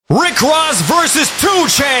Rick Ross versus 2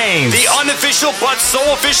 Chainz. The unofficial but so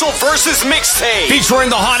official versus Mixtape.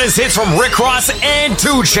 Featuring the hottest hits from Rick Ross and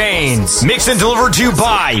 2 Chainz. Mixed and delivered to you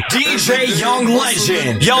by DJ Young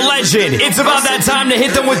Legend. Yo, Legend, it's about that time to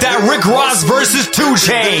hit them with that Rick Ross versus 2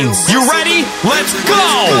 Chainz. You ready? Let's go!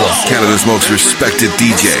 Canada's most respected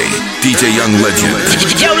DJ, DJ Young Legend.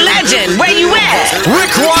 Yo, Legend, where you at?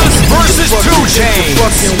 Rick Ross versus 2 Chainz.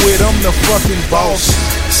 Fucking with, I'm the fucking boss.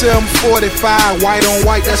 745, white on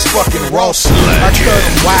white, that's fucking Ross. I cut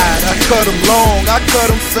them wide, I cut them long, I cut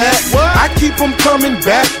them fat. I keep them coming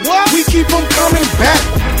back, we keep them coming back.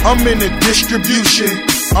 I'm in the distribution,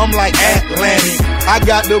 I'm like Atlantic. I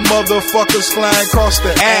got the motherfuckers flying across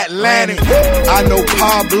the Atlantic. I know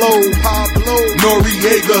Pablo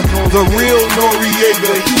Noriega, the real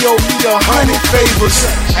Noriega. He owe me 100 favors.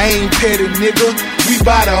 I ain't petty, nigga, we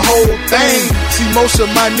buy the whole thing. See, most of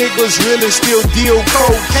my niggas really still deal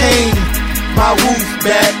cocaine. My roof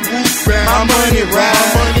back, my money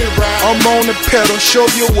ride. I'm on the pedal, show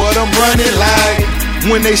you what I'm running like.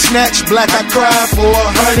 When they snatch black, I cry for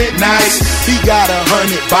 100 nights. He got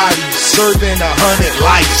 100 bodies, serving 100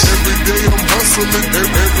 lives. Every day I'm hustling, every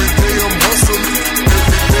day I'm hustling, every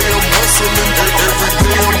day I'm hustling, every day I'm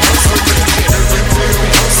hustling, every day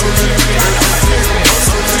I'm hustling, every day I'm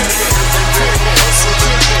hustling,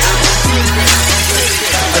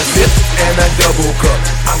 A dip and a double cup.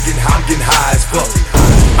 I'm getting high as fuck.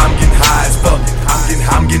 I'm getting high as fuck.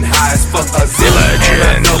 I'm getting high as fuck. A zip and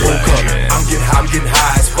a double cup. I'm getting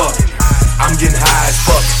high as fuck. I'm getting high as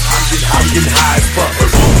fuck. I'm getting high as fuck.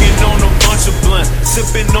 Smoking on a bunch of blunts,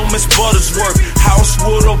 sipping on Miss Buttersworth. House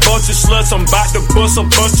with a bunch of sluts, I'm about to bust a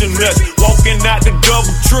bunch of nuts. Walking out the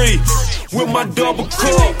double tree with my double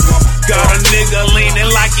cup. Got a nigga leaning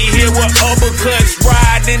like he here with uppercuts.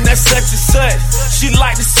 Riding that such and such. She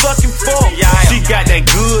like to suck and fuck. She got that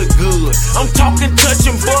good. I'm talking touch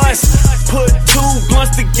and bust. Put 2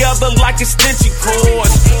 blunts together like extension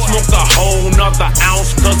cords. Smoke a whole nother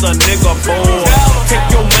ounce cause a nigga bored. Take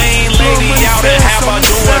your main lady out and have her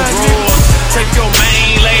doing drawers. Take your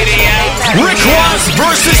main lady out. Rick Ross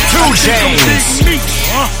versus 2 Chainz.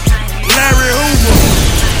 Larry Hoover,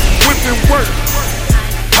 whipping work.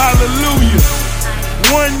 Hallelujah.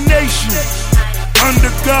 One nation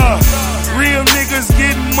under God. Real niggas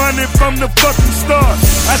getting money from the fucking start.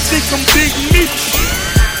 I think I'm Big Meech.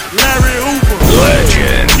 Larry Hoover,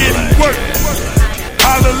 Legend. getting work.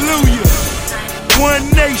 Hallelujah. One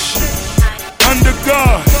nation under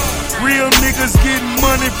God. Real niggas getting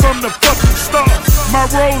money from the fucking start. My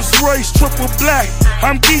Rolls Royce triple black.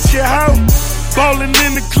 I'm Geechee How. Ballin'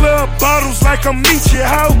 in the club, bottles like I'm Meechee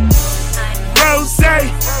How. Rose,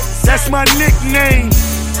 that's my nickname.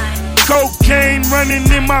 Cocaine running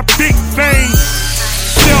in my big vein.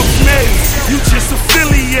 Self-made, you just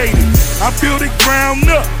affiliated. I built it ground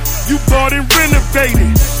up, you bought and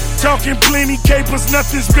renovated. Talking plenty capers,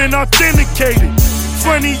 nothing's been authenticated.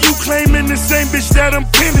 Funny you claiming the same bitch that I'm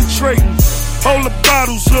penetrating. Hold the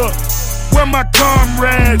bottles up, where my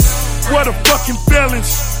comrades? Where the fucking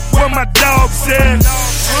felons? Where my dogs at?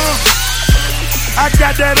 I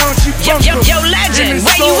got that on she bunker. Yo, Legend, and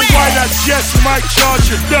it's where so you at? white I just might charge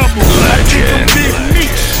a double. I think I'm Big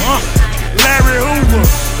Meech. Larry Hoover,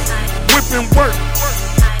 whipping work.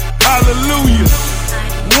 Hallelujah.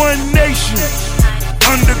 One nation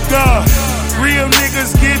under God. Real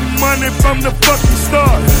niggas getting money from the fucking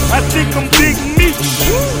start. I think I'm Big Meech.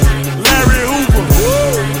 Larry Hoover,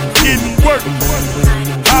 getting work.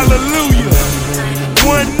 Hallelujah.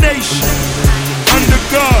 One nation under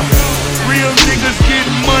God. Real niggas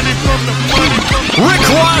getting money from the money. Rick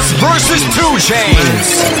Ross versus 2 Chainz.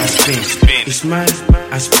 It's mine,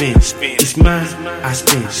 I spin. It's mine, I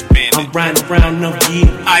spin. I'm riding around no gear.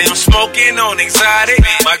 I am smoking on exotic.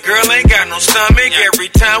 My girl ain't got no stomach. Every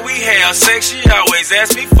time we have sex, she always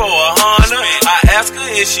asks me for 100. I ask her,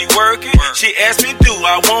 is she working? She asks me, do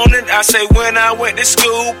I want it? I say, when I went to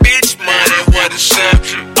school, bitch, money, what a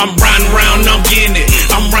subject. I'm riding around, I'm getting it.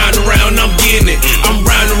 I'm riding around, I'm getting it. I'm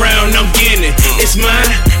riding around, I'm getting it. It's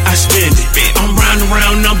mine, I spend it. I'm riding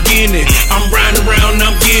around, I'm getting it. I'm riding around,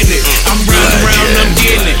 I'm getting it. I'm riding around, I'm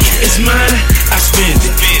getting it. It's mine, I spend it.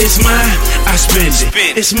 It's mine, I spend it.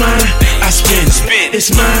 It's mine, I spend it. It's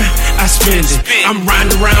mine, I spend it. I'm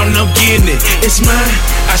riding around, I'm getting it. It's mine,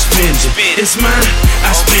 I spend it. It's mine,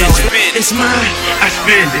 I spend it. It's mine, I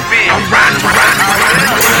spend it. I'm riding around.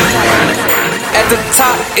 At the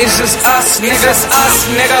top, it's just us, niggas, us,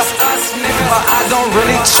 nigga. But I don't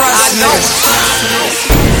really trust niggas.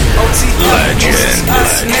 OTF,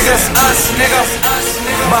 us, nigga.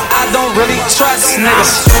 But I don't really trust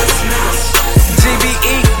niggas.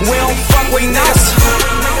 GBE, we don't fuck with niggas.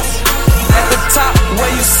 At the top, where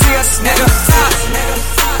you see nigga.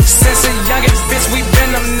 Since a youngin' bitch, we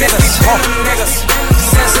been them niggas.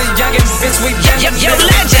 Since a youngin' bitch, we been them niggas. Yo,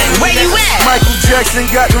 legend, where you at? Michael Jackson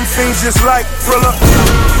got them fiends just like Thriller.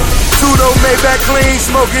 Tudo Maybach clean,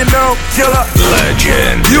 smoking on killer.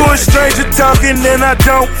 Legend. You a stranger talking and I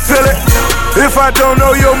don't feel it. If I don't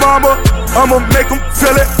know your mama, I'ma make them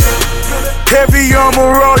feel it. Heavy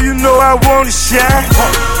armor raw, you know I wanna shine.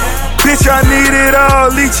 Bitch, I need it all,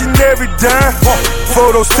 each and every dime.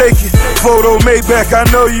 Photos taken, photo Maybach, I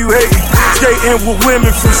know you hate it. Skating with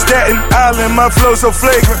women from Staten Island, my flow so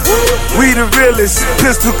flagrant. We the realest,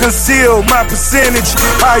 pistol concealed, my percentage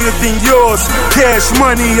higher than yours. Cash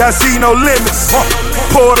money, I see no limits.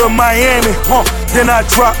 Port of Miami, then I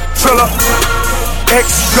drop Triller.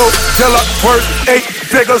 X-Go, Dilla, worth 8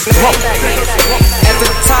 figures. At the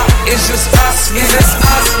top, it's just us, nigga. It's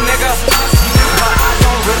us, nigga. But I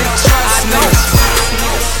don't really trust niggas.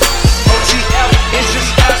 OGL, it's just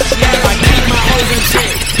us, nigga. I keep my hoes in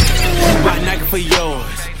check. My Nike for yours.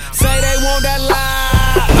 Say they want that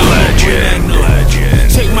live. Legend.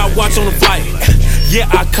 Take my watch on the flight. Yeah,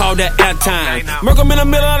 I call that airtime. Merc 'em in the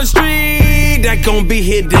middle of the street, that gon' be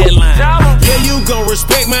his deadline. Yeah, you gon'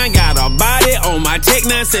 respect mine. Got a body on my tech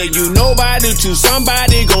now. Say you nobody to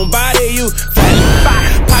somebody gon' body you.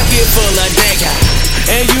 Pocket full of that guy.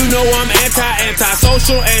 And you know I'm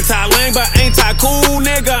anti-social, anti-lame, but anti-cool,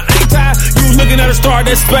 nigga. You looking at a star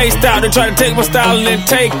that's spaced out. They try to take my style and then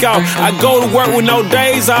take off. I go to work with no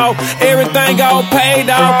days off. Everything all paid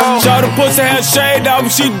off. Show the pussy had shade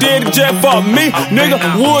off. She did it just for me, nigga.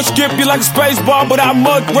 Would skip you like a space ball, but I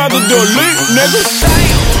much rather delete, nigga.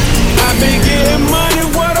 I been getting money,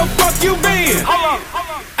 where the fuck you been?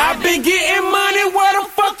 I been getting money, where the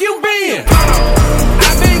fuck you been?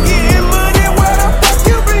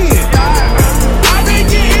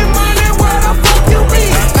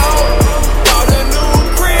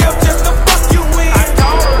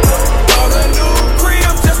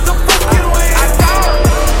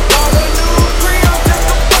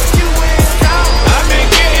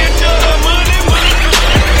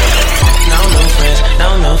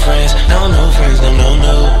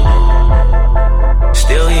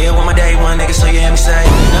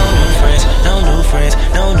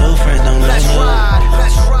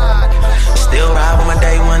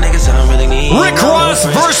 Rick Ross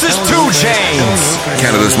versus 2 Chainz.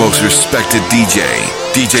 Canada's most respected DJ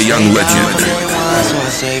Young Legend. So I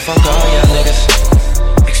say fuck all y'all niggas,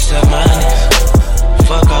 except my niggas.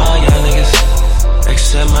 Fuck all y'all niggas,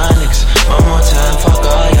 except my niggas. One more time, fuck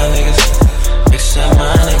all y'all niggas, except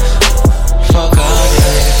my niggas. Fuck all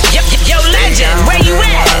y'all niggas. Yo, legend, where you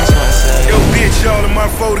at? Yo, bitch, all of my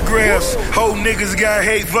photographs. Whole niggas got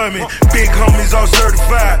hate for me. Big homies all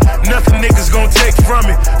certified. Nothing niggas gon' take from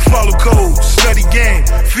me. Follow code, study game,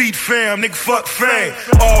 feed fam, nigga fuck fame.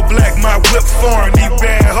 All black, my whip foreign. These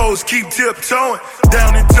bad hoes keep tiptoeing.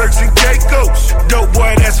 Down in Turks and Caicos. Dope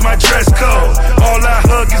boy, that's my dress code. All I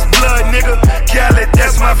hug is blood, nigga. Khaled,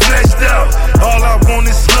 that's my flesh out. All I want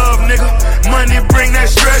is love, nigga. Money bring that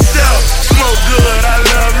stress out. Smoke good, I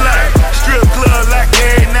love life. Strip club like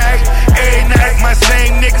every night. Every night, my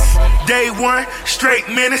same niggas. Day one, straight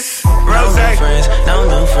minutes. Rose. No new friends, no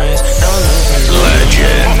new friends, no new friends.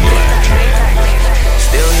 Legend.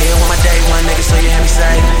 Still here with my day one nigga, so you hear me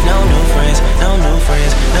say, no new friends, no new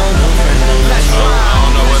friends, no new friends, no new friends. I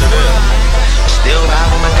don't know what it is. Still ride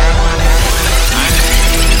with my day one nigga.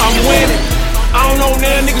 I'm winning. I don't know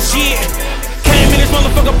now, nigga, shit. Came in this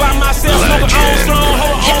motherfucker by myself, smoking on strong,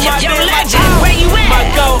 hold on my Yo, dick like legend, where you at? my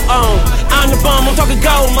go on. I'm the bum, I'm talking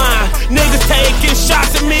gold mine. Niggas taking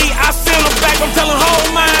shots at me, I send them back, I'm telling whole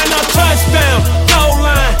mine. A touchdown, goal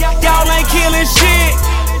line. Y'all ain't killing shit.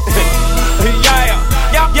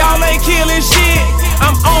 Yeah, y'all ain't killing shit.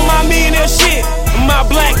 I'm on my millionaire shit. My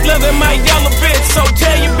black leather and my yellow bitch. So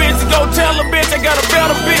tell your bitch to go tell a bitch I got a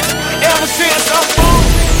better bitch. Ever since I'm born,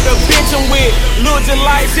 the bitch I'm with looking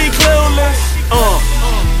like she clueless.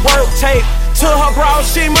 Work tape to her bra,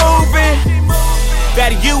 she moving.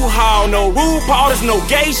 That U-Haul, no RuPaul, there's no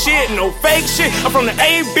gay shit, no fake shit. I'm from the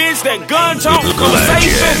A bitch, that gun talk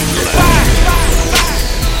conversation.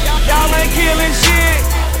 Y'all ain't killing shit.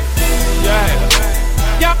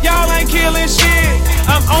 Yeah. Y'all ain't killing shit.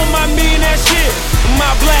 I'm on my millionaire shit. My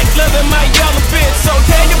black leather, my yellow bitch. So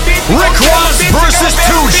tell your bitch. Rick Ross versus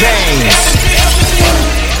 2 Chainz.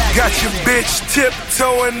 Got your bitch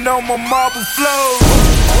tiptoeing on my marble floor.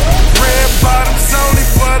 Red bottoms only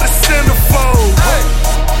for the centerfold.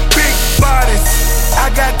 Big bodies, I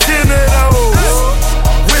got 10 of those.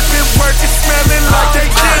 Whipping, working, smelling like they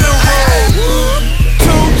dinner roll. 2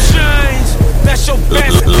 Chainz, that's your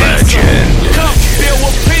best Legend. Come feel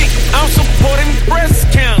with Pete, I'm supporting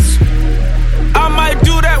breast cancer.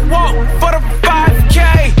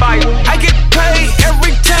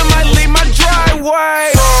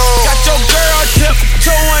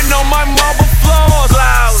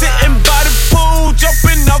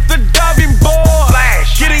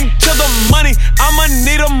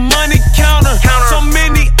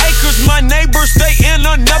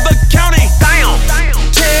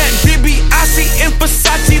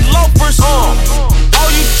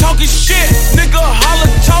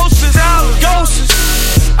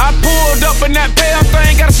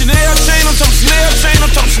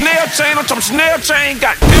 chain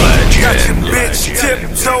got Got your bitch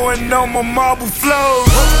tiptoeing on my marble floors.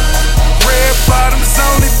 Red bottoms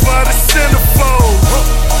only for the centerfold.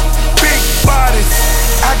 Big bodies,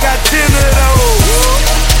 I got 10 of those.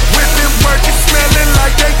 Whipping, working, smelling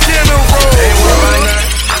like they general.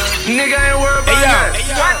 Nigga ain't worried about nothing.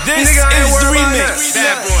 This is the remix.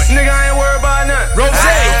 Nigga ain't worried about nothing. Rose.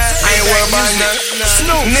 I ain't worried about nothing.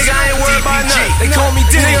 Snoop. Nigga ain't worried about nothing. They call me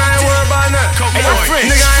Diddy. Nigga ain't worried about nothing. Hey, yo, French.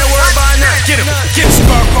 Nigga ain't worried about nothing. Get him.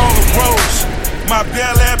 Spark on the rose, my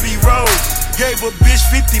Bel Abbey Road. Gave a bitch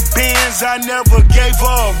 50 bands, I never gave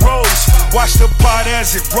her a rose. Watch the pot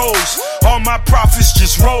as it rolls, all my profits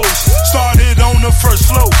just rose. Started on the first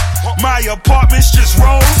floor, my apartments just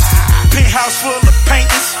rose. Penthouse full of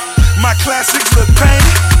paintings, my classics look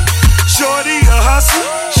painted. Shorty a hustler,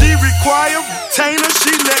 she require retainer.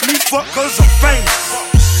 She let me fuck cause I'm famous.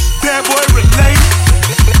 Bad boy related.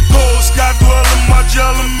 Gold sky dweller,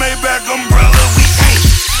 Margiela, Maybach umbrella, we ain't.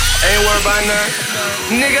 Ain't worried about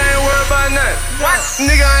nothing. Nigga ain't worried about nothing.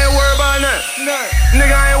 Nigga ain't worried about nothing.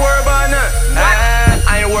 Nigga ain't worried about nothing.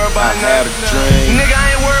 I ain't worried about nothing. Nigga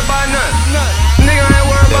ain't worried about nothing. Nigga ain't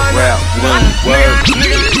worried about nothing.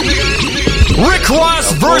 Rick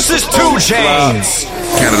Ross versus 2 Chainz.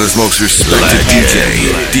 Canada's most respected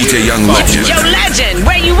DJ Young Legend. Yo, Legend,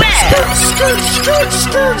 where you at?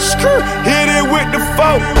 Hit it with the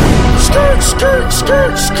folk.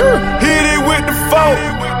 Hit it with the folk.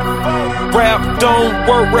 Rap don't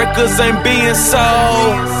work, records ain't being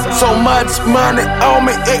sold. So much money on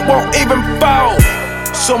me, it won't even fall.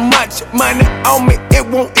 So much money on me, it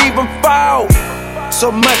won't even fall.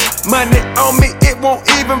 So much money on me, it won't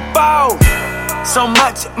even fall. So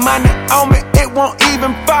much money on me, it won't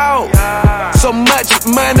even fall. So much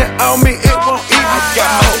money on me, it won't even fall. I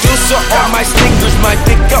got my juicer on my sneakers, my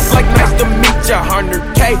dick up like nice to meet ya.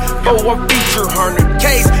 100K for a feature,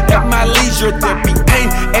 100Ks at my leisure. Then be aim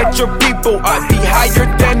at your people, I be higher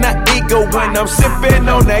than an eagle when I'm sipping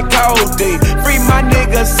on that codeine. Free my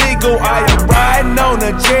nigga Seagull, I am riding on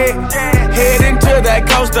a jet, heading to that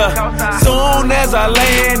coaster. Soon as I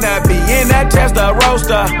land, I be in that Tesla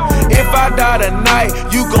roaster. If I die tonight,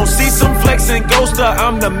 you gon' see some flexing ghoster.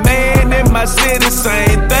 I'm the man in my city,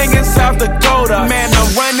 same thing in South Dakota. Man, I'm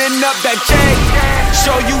running up that check,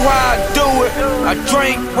 show you how I do it. I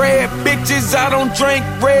drink red bitches, I don't drink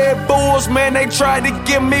Red Bulls. Man, they tried to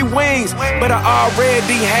give me wings, but I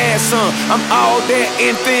already had some. I'm all that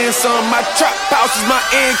and then some. My trap house is my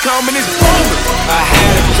income and it's booming. I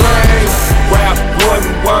had a dream, rap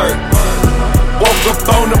wouldn't work. Woke up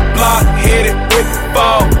on the block, hit it with the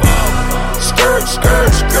ball. Skirt,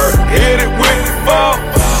 hit it with the ball.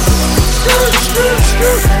 Skirt,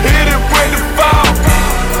 hit it with the ball.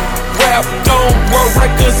 Rap don't work,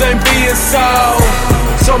 records ain't being sold.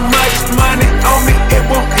 So much money on me, it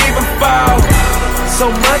won't even fall. So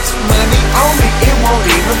much money on me, it won't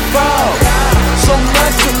even fall. So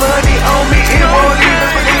much money on me, it won't even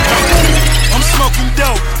fall. I'm smoking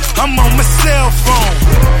dope, I'm on my cell phone.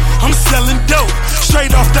 I'm selling dope,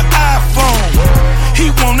 straight off the iPhone. He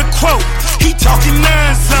want a quote, he talking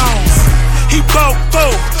 9 zones. He bought 4,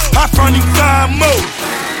 I front him 5 more.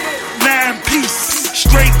 9 piece,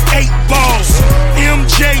 straight 8 balls.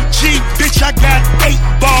 MJG, bitch, I got 8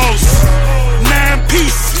 balls. 9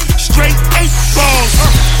 piece, straight 8 balls.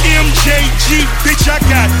 MJG, bitch, I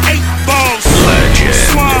got 8 balls.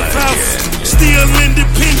 Swamp House, still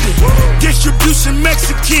independent. Distribution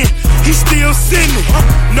Mexican, he still sending.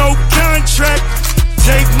 No contract,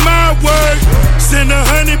 take my word. Send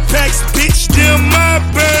 100 packs, bitch, still my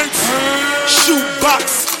birds.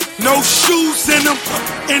 Shoebox, no shoes in them.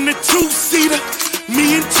 In the 2-seater,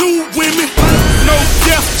 me and 2 women. No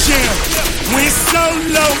Def Jam, went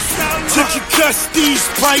solo. Took your cuss, these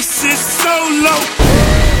prices so low.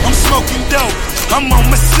 I'm smoking dope, I'm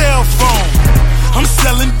on my cell phone. I'm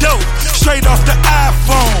selling dope, straight off the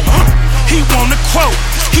iPhone. He want a quote,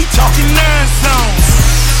 he talking 9 zones.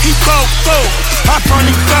 He bought 4, I front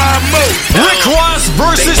him 5 more. Rick Ross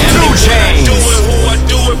versus 2 Chainz. Do it who I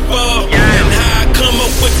do it for, and how I come up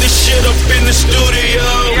with this shit up in the studio.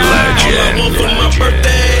 All I want for my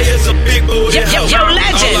birthday is a big booty house. Yo,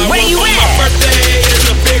 Legend, where you All I want for at? my birthday is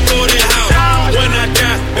a big booty house. When I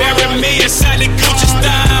die, bury me inside the Gucci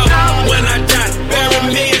style. When I die, bury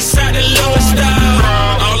me inside the Louis style.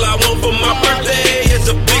 All I want for my birthday is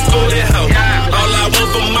a big booty house. All I want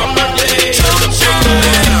for my birthday is a big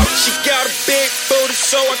booty house. She got a big booty,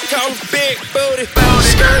 so I call her big booty.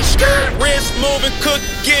 Skirt, wrist moving, cook,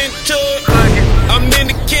 get into it. I'm in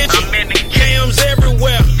the kitchen, yams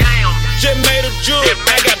everywhere. Just made a jewelry,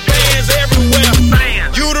 I got bands everywhere.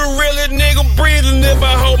 You the realest a nigga breathing if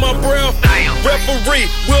I hold my breath. Referee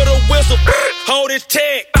with a whistle, hold his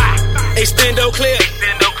tag. Extendo clip,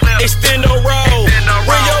 extendo roll.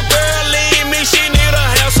 When your girl leave me, she need a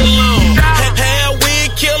house alone. Hell,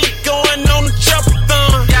 weed killer going on the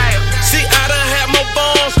chopper-thon. See, I done had more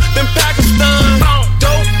bombs than Pakistan.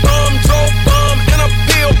 Dope bomb, and a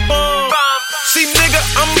pill bomb. See, nigga,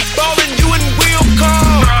 I'm ballin' you in wheel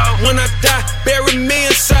car. When I die, bury me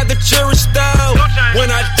inside the jury style. When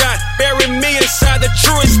I die, bury me inside the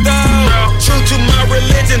truest style. True to my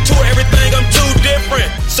religion, to everything, I'm too different.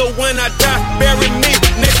 So when I die, bury me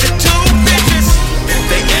next to two bitches.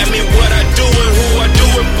 They ask me what I do and who I do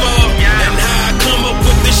it for, and how I come up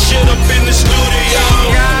with this shit up in the studio.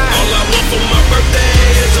 All I want for my birthday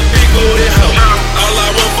is a big booty hoe. All I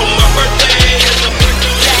want for my birthday is a big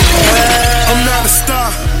booty hoe. I'm not a star.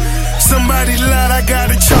 Somebody lied, I got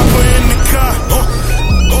a chopper in the car.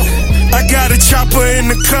 I got a chopper in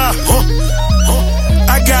the car.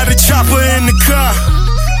 I got a chopper in the car.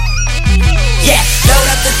 Yeah, load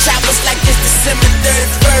up the choppers like it's December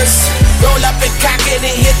 31st. Roll up and cock it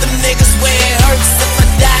and hit them niggas where it hurts. If I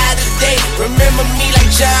die today, remember me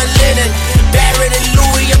like John Lennon. Barrett and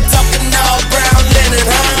Louis, I'm talking all brown linen,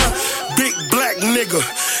 huh? Big black nigga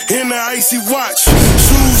in the icy watch.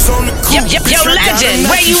 Shoes on the coupe. Yo, legend,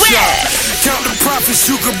 where you at? Count the profits,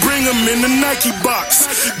 you could bring them in the Nike box.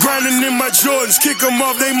 Grinding in my Jordans, kick them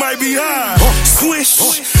off, they might be high. Swish,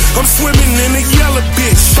 I'm swimming in a yellow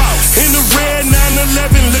bitch. In the red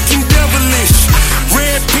 911 looking devilish.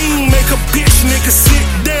 Red beam make a bitch nigga sit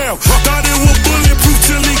down. Thought it was bulletproof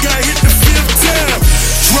till he got hit the fifth time.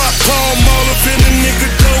 Drop palm all up in a nigga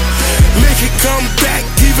dope. Make it come back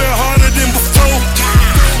even harder than before.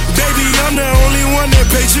 Baby, I'm the only one that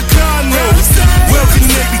paid Chicago. Well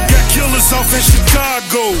connected, got killers off in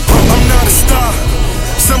Chicago. I'm not a star.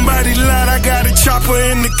 Somebody lied, I got a chopper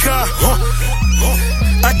in the car.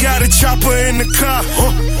 I got a chopper in the car.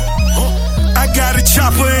 I got a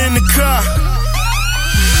chopper in the car.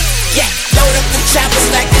 Yeah, load up the choppers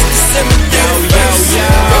like it's December 31st.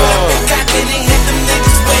 Roll up and cock it and hit them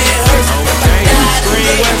niggas where it hurts. If I die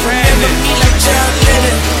today, remember me like John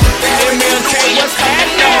Lennon. MLK, what's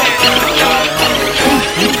happening?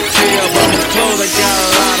 You can tell by my clothes, I got a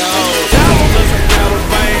lot of hoes. Plus I got a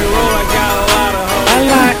bang roll, I got a lot of hoes.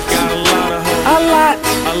 Got a lot of hoes. A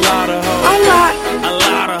lot of hoes.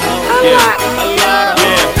 Yeah, a lot of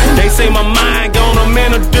hoes. They say my mind gone, I'm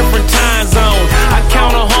in a different time zone. I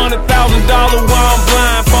count $100,000 while I'm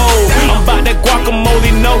blindfold. I'm about that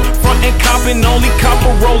guacamole, no front and copping, only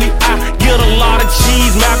copperoli. I get a lot of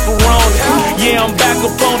cheese, macaroni. Yeah, I'm back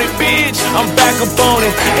up on it, bitch. I'm back up on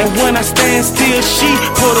it. And when I stand still, she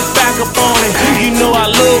put her back up on it. You know I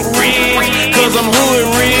look rich, cause I'm hood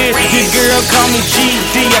rich. This girl call me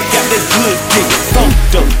GD, I got that good dick.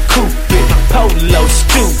 Photo, Cupid, polo,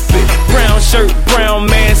 stupid. Brown shirt, brown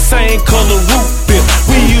man, same color root bill.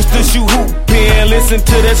 We used to shoot hoop in, listen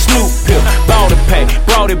to that Snoop pill. Bought a pack,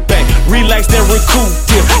 brought it back, relaxed and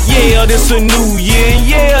recouped it. Yeah, this a new year, and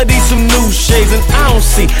yeah, these some new shades. And I don't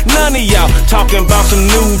see none of y'all talking about some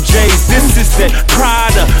new J's. This is that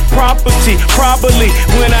Prada property. Probably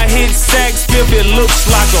when I hit Saks Fifth, it looks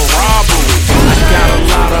like a robbery. I got a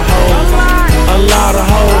lot of hoes, a lot of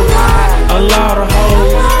hoes, a lot of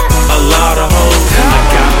hoes, a lot of hoes. I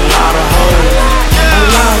got a lot of hoes, a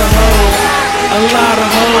lot of hoes, a lot of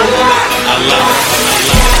hoes, a lot of hoes.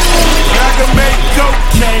 I can make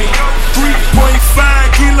cocaine,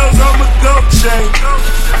 3.5 kilos on my gold chain.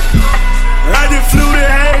 I just flew to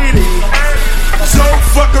Haiti, so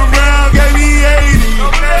fuck around, gave me 80.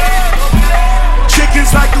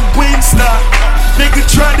 Chickens like a Wingstop, nigga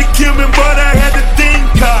tried to kill me, but I had the thing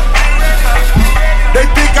caught. They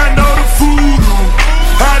think I know the voodoo,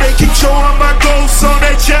 how they keep showing my ghosts on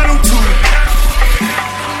that channel too.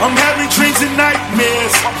 I'm having dreams and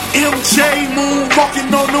nightmares. MJ Moon walking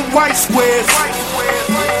on the white squares.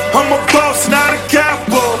 I'm a boss, not a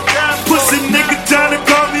capo. Pussy nigga down and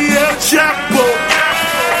call me El Chapo.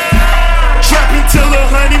 Trapping till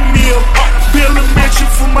 100 mil. Build a mansion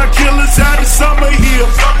for my killers out in Summer Hill.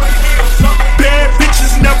 Bad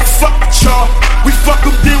bitches never fuck with y'all. We fuck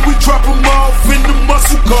them, then we drop them off in the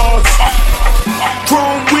muscle cars.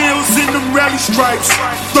 Chrome wheels in them rally stripes.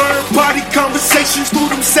 Third party conversations through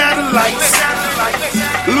them satellites.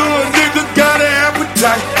 Little nigga got an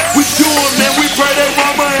appetite. We do it, man, we pray they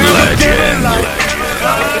mama have a better life.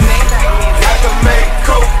 I can make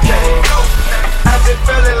cocaine. I just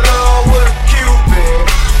fell in love with a Cuban.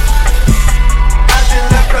 I just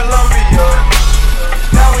left Colombia.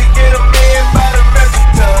 Now we get them in by the metric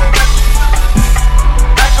ton.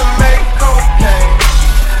 I can make cocaine.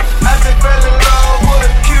 I just fell in love with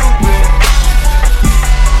a Cuban.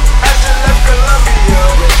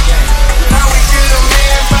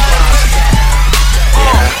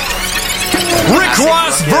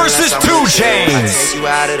 Chainz. Take you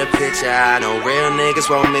out of the picture. I know real niggas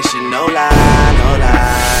won't miss you. No lie, no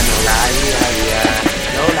lie, no lie, yeah.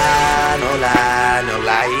 No lie, no lie, no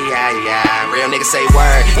lie, yeah. Real niggas say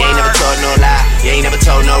word. You ain't never told no lie. You ain't never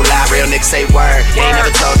told no lie. Real niggas say word. You ain't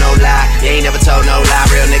never told no lie. You ain't never told no lie.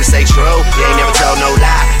 Real niggas say true. You ain't never told no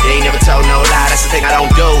lie. You ain't never told no lie. That's the thing I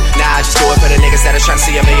don't do. Nah, I just do it for the niggas that are trying to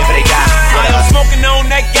see a million for they got. I am smoking on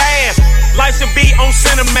that gas. Life should be on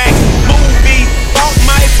Cinemax. Movie, bought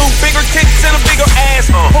my boo, bigger tits and a bigger ass.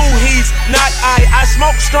 Who he's not I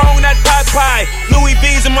smoke strong, that pie. Louis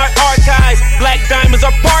V's in my archives. Black diamonds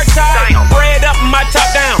are part-time. Bread up, my top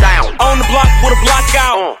down. On the block with a block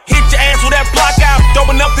out. Hit your ass with that block out. Dope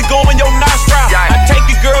enough to go in your nostril. I take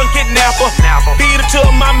your girl and kidnap her. Feed her to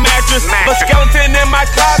my mattress. A skeleton in my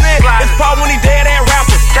closet. It's probably when he dead and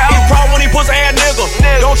rapper. It's probably when he pussy ass nigga.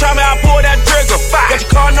 Don't try me, I pull that trigger. Got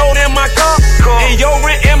your car note in my car. And your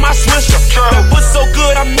rent in my swisher. That pussy so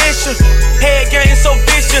good, I miss you. Head game so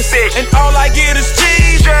vicious. And all I get is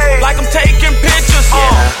cheese. Like I'm taking pictures.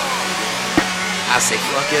 I say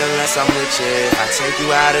fuck it unless I'm with you. If I take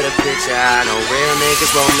you out of the picture, I know real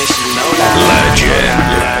niggas won't miss you. No lie,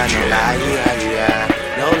 no lie, yeah.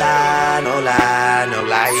 No lie, no lie, no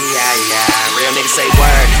lie, yeah. Real niggas say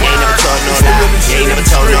word. You ain't never told no lie. You ain't never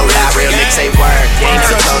told no lie. Real niggas say word. You ain't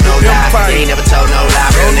never told no lie. You ain't never told no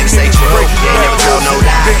lie. Real niggas say true. You ain't never told no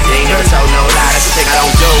lie. You ain't never told no lie. That's the thing I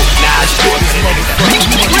don't do. Nah, I just do it for the niggas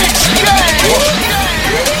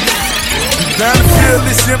I'm down to feel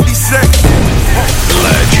this empty sex.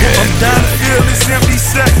 I'm down to feel this empty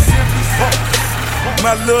sex.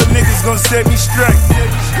 My little niggas gon' set me straight.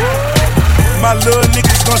 My little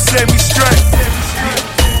niggas gon' set me straight.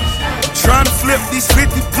 Trying to flip these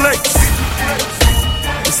 50 plates.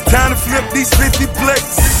 It's time to flip these 50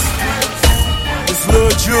 plates. This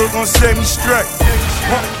little jewel gon' set me straight.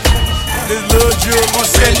 This little jewel gon'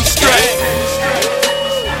 set me straight.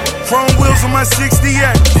 Chrome wheels on my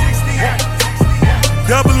 68.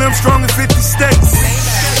 Double M strong in 50 states.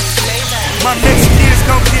 My next kid's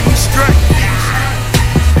gon' get me straight.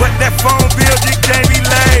 But that phone bill just gave me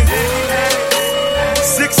laid.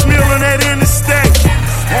 6 mil on that interstate.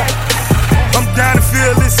 I'm down to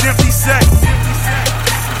feel this empty sack.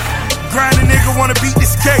 Grinding nigga wanna beat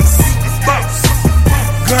this case.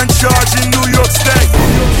 Gun charge in New York State.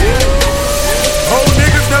 Old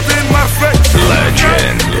niggas never in my face.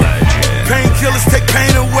 Legend. Painkillers take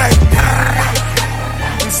pain away.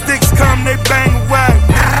 When sticks come, they bang away.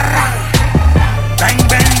 Bang,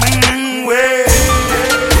 bang, bang, bang, way.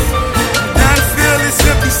 Down to feel this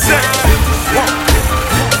empty sack.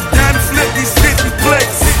 Down to flip these 50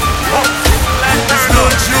 plates. This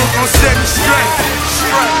little jewel gon' set me straight.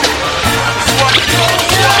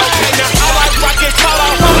 Now all I rock is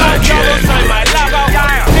color. Y'all sign my logo.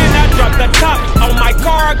 And I drop the top on my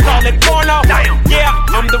car, call it porno. Yeah,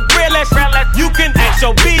 I'm the realest. You can ask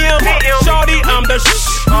your BM. Shorty, I'm the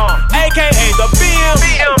AKA the BM.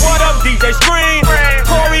 What up, DJ Scream?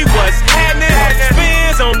 Corey, what's happening?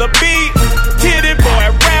 Spins on the beat. Titty boy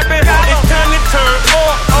rapping. It's time to turn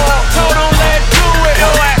up. Told him let's do it.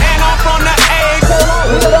 And I'm from the A.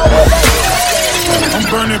 I'm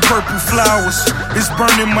burning purple flowers, it's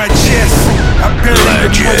burning my chest. I bury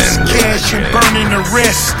the most cash and burning the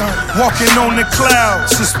rest. Walking on the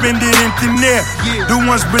clouds, suspended in thin air. The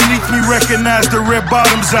ones beneath me recognize the red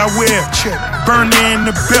bottoms I wear. Burner in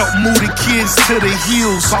the belt, move the kids to the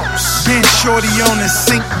heels. Been shorty on the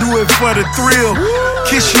sink, do it for the thrill.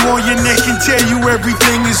 Kiss you on your neck and tell you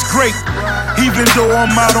everything is great. Even though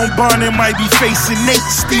I'm out on bond and might be facing Nate,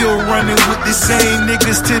 still running with the same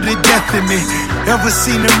niggas to the death of me. Ever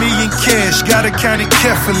seen $1 million cash, gotta count it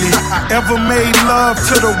carefully. Ever made love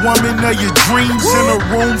to the woman of your dreams in a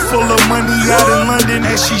room full of money out in London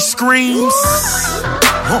as she screams?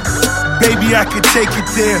 Baby, I could take it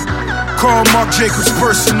there. Call Marc Jacobs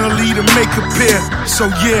personally to make a pair. So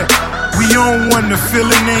yeah, we on one, the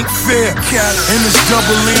feeling ain't fair. And it's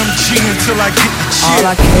double MG until I get the cheer. All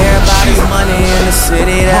I care about is money in the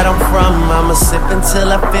city that I'm from. I'ma sip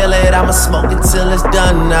until I feel it, I'ma smoke until it's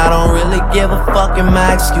done. I don't really give a fuck, and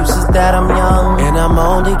my excuse is that I'm young. And I'm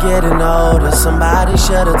only getting older, somebody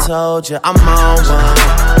should've told you I'm on one.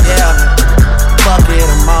 Yeah, fuck it,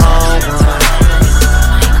 I'm on one.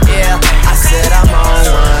 Yeah, I said I'm on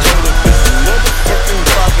one.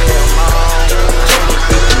 Fuck it, I'm on one.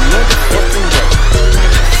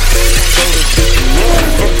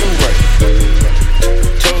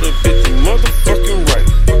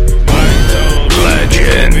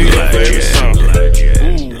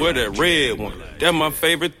 Ooh, that red one, that my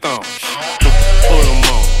favorite thong. Put them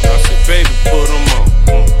on, I said, baby, put them on.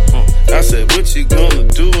 I said, what you gonna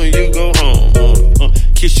do when you go home?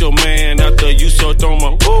 kiss your man after you sucked on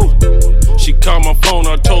my woo. She called my phone,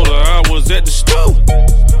 I told her I was at the stool.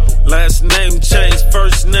 Last name Chainz,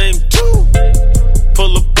 first name too.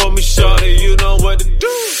 Pull up on me, shawty, you know what to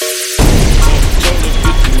do. Told her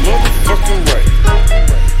bitch you motherfucking right.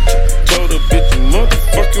 Told her bitch you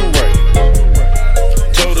motherfucking right.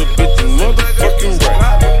 Told her bitch you motherfucking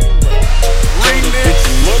right. Told her bitch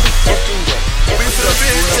you motherfucking right.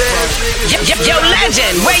 Yo,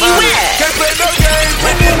 legend, where you at? Can't play no games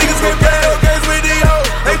with these niggas, can't play no games with these hoes.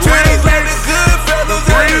 They treat us like the good fellas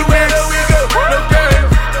everywhere that we go. No game,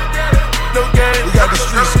 no game. We got the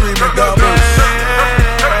street screaming, God bless.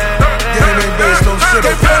 Game ain't based on shit.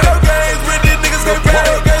 Can't play no games with these niggas, can't play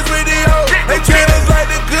no games with these hoes. They treat us like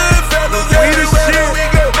the good fellas everywhere that we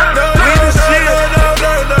go. No, no, no, no,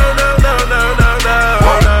 no, no, no, no, no, no, no.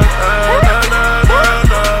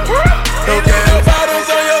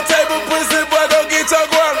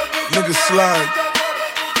 Niggas slide,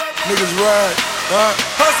 niggas ride.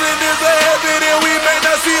 Hustling is a habit and we may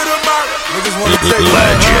not see tomorrow. Niggas wanna take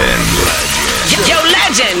legend. Yo,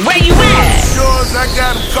 legend, where you at? Yours, I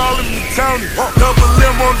got him calling me Tony. Double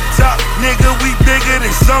M on the top, nigga, we bigger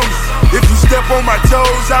than Sony. If you step on my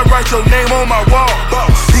toes, I write your name on my wall.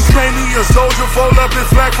 He claim he a soldier, fold up his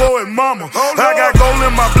flag for his mama. I got gold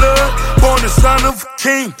in my blood, born the son of a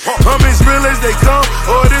king. I'm as real as they come,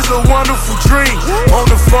 oh, it is a wonderful dream. On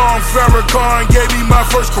the farm, Farrakhan gave me my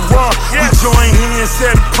first Quran. We joined hands,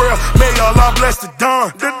 said a prayer, may Allah bless the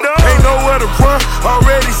dawn. Ain't nowhere to run,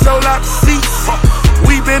 already sold out the seats.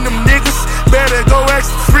 We been them niggas, better go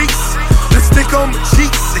ask the freaks. Lipstick on my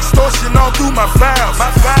cheeks, extortion all through my files.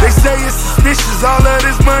 They say it's suspicious, all of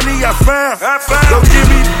this money I found. Don't give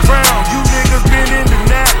me the crown, you niggas been in the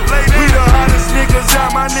nap. We the hottest niggas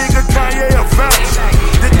out, my nigga Kanye a vouch.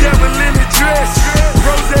 The devil in the dress,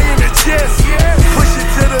 rose in the chest. Push it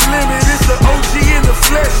to the limit, it's the OG in the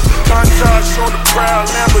flesh. Montage on the crowd,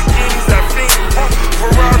 Lamborghinis I think.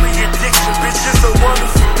 Ferrari addiction, bitch, it's a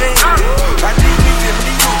wonderful thing. I need me a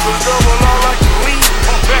needle to double all I can leave.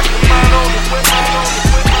 Back to mine on the way.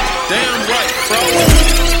 Damn right, bro.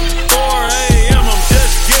 4 a.m. I'm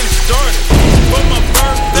just getting started. For my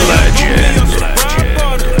birthday, legend.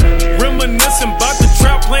 Reminiscing about the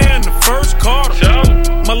trap playing the first quarter.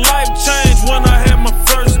 My life changed when I had my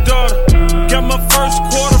first daughter. Got my first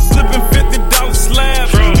quarter flipping $50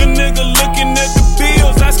 slabs. The nigga looking at the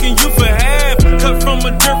bills, asking you for half. Cut from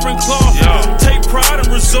a different cloth. Take pride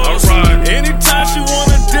in results. Anytime she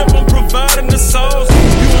wanna dip, I'm providing the sauce.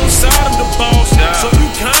 You on side of the boss, so you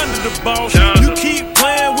kind of the boss. You keep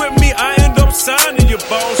playing with me, I end up signing your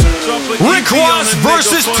boss. Rick Ross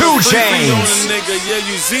versus 2 Chainz. Yeah,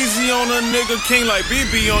 you ZZ on a nigga, king like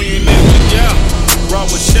BB on you nigga, yeah. Rock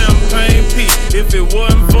with champagne P. If it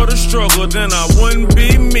wasn't for the struggle, then I wouldn't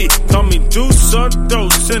be me. Call me Deuce or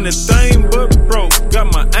Dose, anything but broke.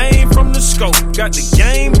 Got my aim from the scope, got the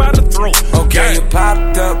game by the throat. Okay, you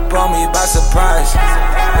popped up on me by surprise.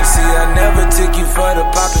 And see, I never took you for the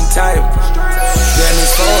popping type. Then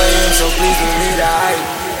it's 4 a.m., so please believe the hype.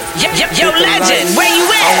 Yo, legend, where you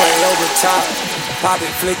at? I'm way over top. Pop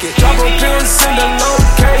it, flick it. Drop a pin, send a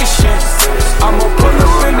location. I'ma pull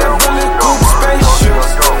up in that bulletproof spaceship.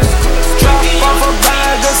 Drop off a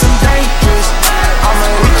bag of some dangerous. I'ma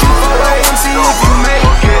hit you for AM, see if you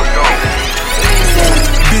make it.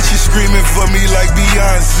 Bitches screaming for me like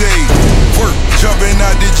Beyonce. Work, jumping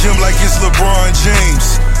out the gym like it's LeBron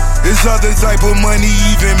James. This other type of money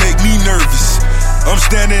even make me nervous. I'm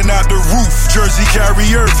standing out the roof, Jersey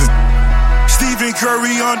Kyrie Irving. Stephen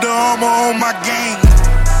Curry, Under Armour on my gang.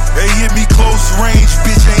 They hit me close range,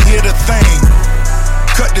 bitch ain't hit a thing.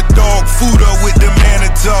 Cut the dog food up with the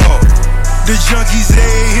Manitow. The junkies,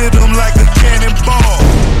 they hit them like a cannonball.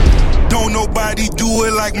 Don't nobody do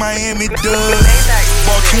it like Miami does.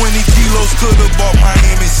 Bought 20 kilos, could've bought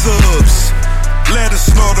Miami subs. Let her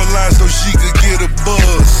snort a line so she could get a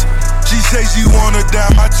buzz. She say she want a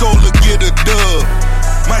dime, I told her get a dub.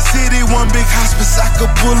 My city, one big hospice, I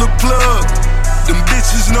could pull a plug. Them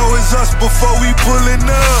bitches know it's us before we pullin'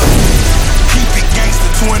 up. Keep it gangsta,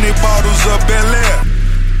 20 bottles of Bel Air.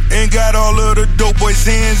 And got all of the dope boys'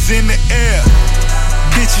 hands in the air.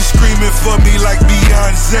 Bitches screaming for me like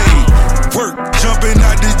Beyonce. Work, jumping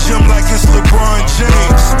out the gym like it's LeBron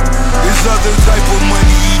James. This other type of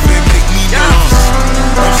money even make me nervous.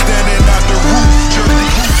 I'm standing out the roof, you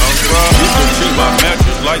can treat my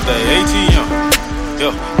mattress like the ATM.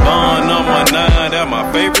 Yeah, Bond number 9, that's my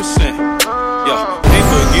favorite scent. Yeah, ain't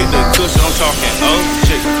forget the cushion, I'm talking OG.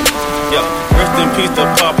 Yeah, rest in peace to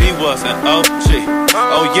Pop, he was an OG.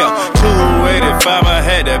 Oh yeah, 285, I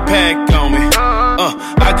had that pack on me.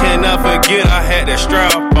 I cannot forget I had that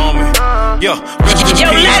strap on me. Yo,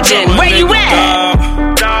 legend, where you at?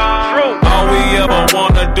 All we ever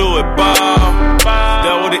wanna do it, Bob.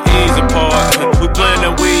 That was the easy part. We playing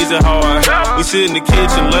that Weezy hard. We sit in the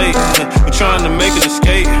kitchen late. We trying to make an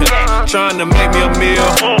escape. Trying to make me a meal.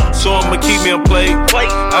 So I'ma keep me a plate.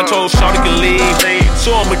 I told Shawty to leave.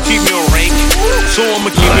 So I'ma keep me a rake. So I'ma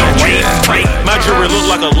keep me a rake. My jewelry look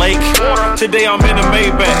like a lake. Today I'm in a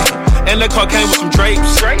Maybach. And that car came with some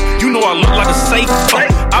drapes. You know I look like a safe.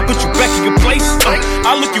 I put you back in your place.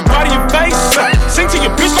 I look you right in your face. Sing to your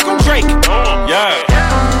bitch like I'm Drake. Yeah.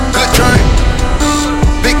 Good drink,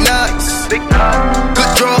 big nuts,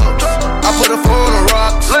 good drugs. I put a four on the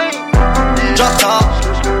rocks. Drop top,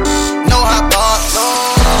 no hot box.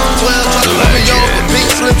 12 trucks put me over, pink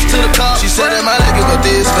slips to the cop. She said that my leg go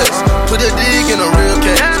this face. Put a dig in a real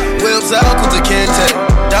case. Webs out cause it can't take.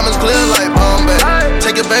 Diamonds clear like Bombay.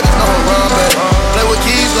 Take your babies, no run back. Play with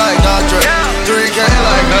keys like Andre. 3K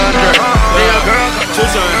like Andre. Yeah, girl, two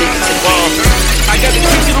times. I got the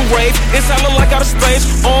key to the rave, inside look like out of space.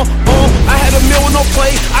 I had a meal with no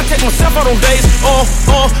play. I take myself out on dates.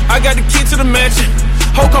 I got the key to the mansion.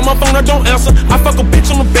 Ho, call my phone, I don't answer. I fuck a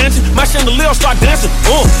bitch on the bench. My chandelier start dancing.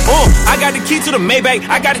 I got the key to the Maybach.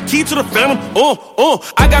 I got the key to the Phantom.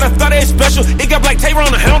 I got a 38 special. It got black tape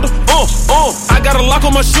on the handle. I got a lock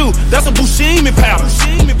on my shoe. That's a Buscemi pattern.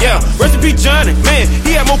 Yeah, recipe Johnny. Man,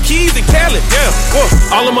 he had more keys than Khaled.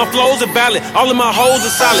 Yeah, all of my flows are valid. All of my hoes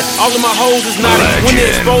are solid. All of my hoes is naughty. When they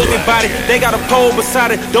expose their body, they got a pole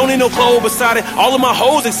beside it. Don't need no clothes beside it. All of my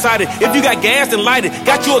hoes excited. If you got gas, then light it.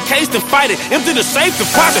 Got you a case, then fight it. Empty the safe. I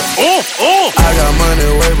got money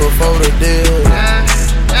way before the deal.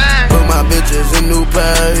 Put my bitches in new pair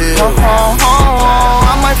of heels.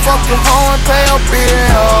 I might fuck the hoe and pay a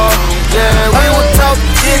bill. Yeah, we will talk,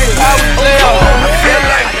 get it, how we live. I feel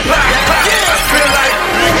like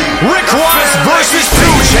Rick Ross versus 2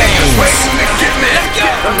 Chainz.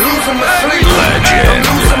 I'm losing my sleep. I'm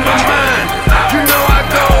losing my mind. You know I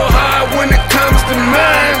go hard when it comes to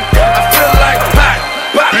mine. I feel like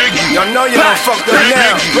y'all know y'all fucked up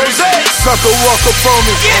now. Sucker walk up on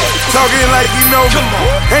me, talking like you know me.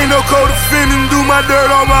 Ain't no co-defending, do my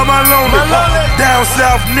dirt all by my lonely. Down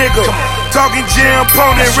south nigga, talking jam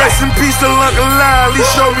pony. Rest in peace to Uncle Lyle, he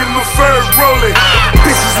showed me my first rolling.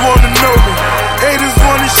 Bitches wanna know me, haters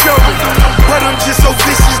wanna show me, but I'm just so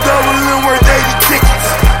vicious, doubling worth 80 tickets.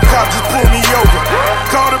 Cop just pulled me over,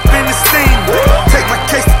 caught up in the steam. Take my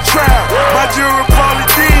case to trial, my jury Pauly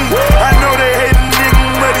D. I know they hating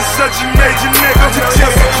nigga, but he's such a major nigga.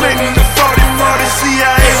 Just Clinton, the 40 Marty,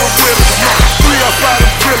 CIA was with us. 3 up out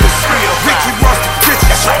of Brillers, Ricky Ross the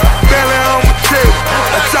bitches, belly on my tail.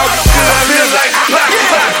 I talk shit, I feel like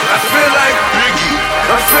I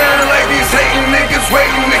feel like these hating niggas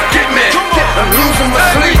waiting to get me. I'm losing my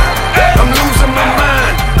sleep, I'm losing my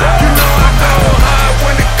mind. You know I go hard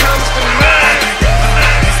when it comes to mine.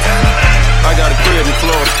 I got a crib in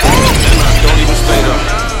Florida, and I don't even stay there.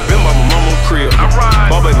 Been by my mama's crib,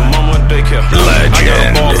 bought baby mama a daycare. I got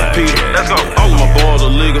a ball of Peter, all of my balls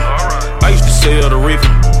are legal. I used to sell the reefer,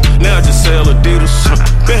 now I just sell Adidas.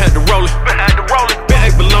 Been had to roll it, been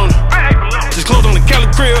ate baloney. Just closed on the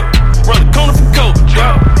Cali crib, run the corner for coke.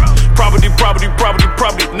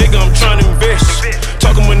 Property, nigga, I'm trying to invest.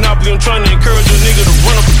 Talking Monopoly, I'm trying to encourage a nigga to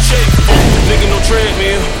run up a check. Nigga, no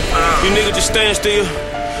treadmill, you nigga just stand still.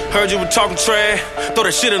 Heard you were talking trash, throw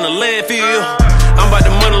that shit in the landfill. I'm about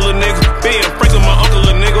to money, little nigga. Being Franklin, my uncle,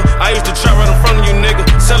 little nigga. I used to trap right in front of you, nigga.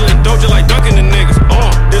 Selling the doja like Dunkin' the niggas.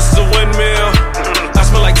 This is a windmill. I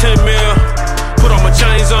smell like 10 mil. Put all my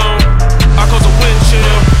chains on. I cause a wind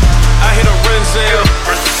chill. I hit a Renzel.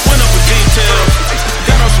 Went up with details.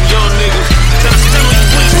 Got on some young niggas. Now still on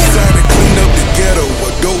your windmill. It's time to clean up the ghetto. A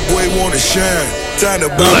dope boy wanna shine. Time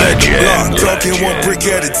to blow up the block. Talking one brick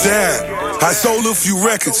at a time. I sold a few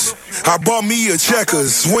records, I bought me a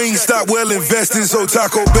Checkers. Swing stock well invested, so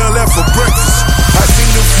Taco Bell left for breakfast. I seen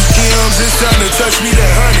a few M's, it's time to touch me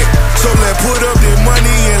that 100. So let's put up that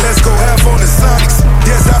money and let's go half on the Sonics.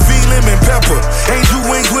 Yes, I feel lemon pepper, angel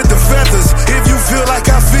wings with the feathers. If you feel like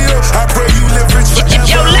I feel, I pray you live rich forever.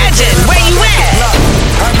 Yo, legend, where you at?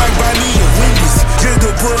 I might buy me a Wendy's, just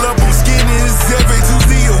to pull up on Skinnies. Every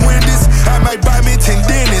Tuesday a Wendy's, I might buy me 10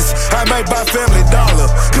 dentists. I might buy Family Dollar,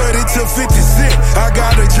 cut it to 50 cents. I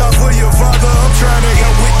got a job for your father, I'm trying to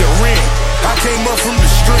help with the rent. I came up from the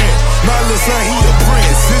strand, my little son, he a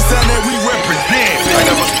prince. This time that we represent. I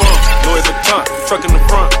got my phone, Louis Vuitton, truck in the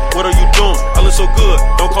front. What are you doing? I look so good,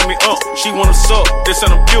 don't call me up. She wanna suck, this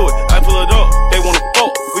and I'm Buick. I pull it up, they wanna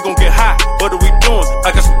fuck. We gon' get high, what are we doing?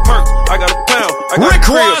 I got some perks, I got a pound. Rick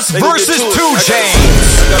Ross versus 2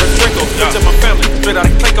 Chainz. I got a Draco, looked at my family, straight out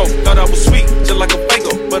of Clayco. Thought I was sweet, just like a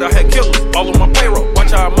bagel, but I had killers all on my payroll.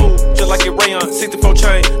 Watch how I move, just like a rayon. 64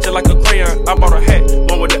 chain, just like a crayon. I bought a hat,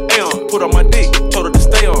 one with the Aeon. Put on my dick, told her to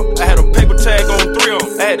stay on. I had a paper tag on 3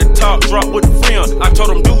 on. I had the top drop with the free on. I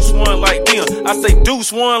told him Deuce one like Dion. I say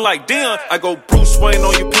Deuce one like Dion. I go Bruce Wayne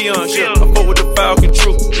on your peon. Shit, I fought with the Falcon,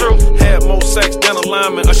 true. Had more sacks than a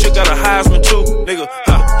lineman. I should got a Heisman too, nigga.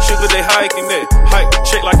 Sugar they hiking that, hike,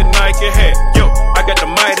 shake like a Nike hat. Yo, I got the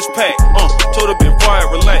Midas pack. Told her been quiet,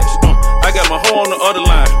 relax. I got my hoe on the other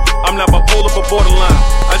line. I'm not bipolar but borderline.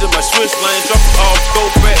 I just might switch lanes, drop it off, go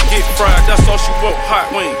back, get fried. That's all she want, hot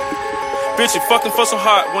wing. Bitch, you fucking for some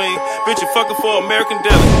hot wing. Bitch, you fucking for American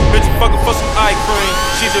deli. Bitch, you fucking for some ice cream.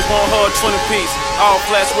 She just want her 20 piece, all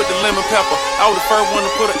flats with the lemon pepper. I was the first one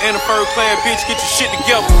to put her in a fur clad. Bitch, get your shit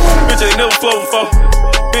together. Bitch, they never flow before.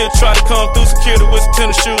 Bitch, try to come through security with some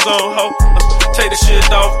tennis shoes on, ho. Take the shit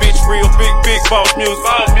off, bitch, real big boss music.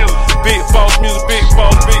 Big boss music, big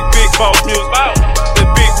boss music. The big boss music.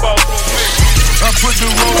 I put the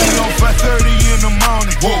rollie on 5:30 in the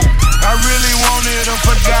morning. Whoa. I really wanted it, I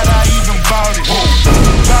forgot I even bought it.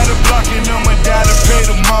 Try to block it, I'ma die to pay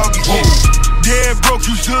the mortgage. Dead broke,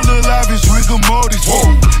 you still alive, it's rigor mortis.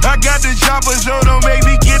 I got the chopper, so don't make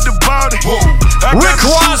me get the body. Rick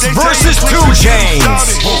Ross versus 2 Chainz.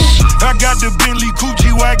 I got the Bentley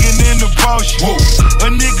Coochie wagon in the Porsche. A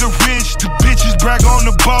nigga rich, the bitches brag on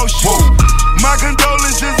the bullshit. My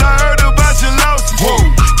condolences, I heard about your losses.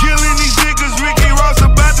 Killing these niggas, Ricky Ross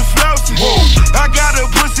about to flouse it. I got a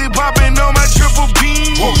pussy popping on my triple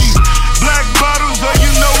beam. Black bottles, or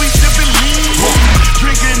you know we sipping lean.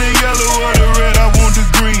 Drinking the yellow or the red, I want the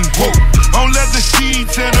green. On leather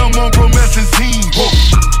seats and I'm on promethazine.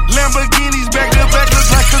 Lamborghinis back to back look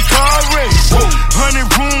like a car race.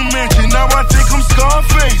 100-room mansion, now I think I'm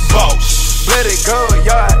Scarface. Boss. Let it go,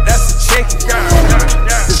 y'all, that's a chicken.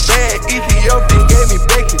 The bad Ethiopian gave me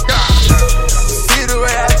bacon. See the way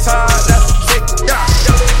I talk, that's a chicken.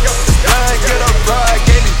 Get up, bro,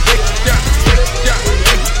 gave me bacon.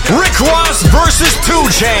 Rick Ross versus 2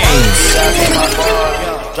 Chainz.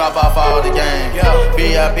 Drop off all the game.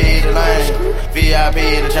 VIP the lane,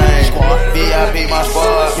 VIP the chain. VIP my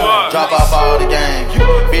squad. Drop off all the game.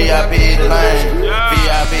 VIP the lane,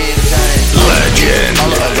 VIP the chain. Legend.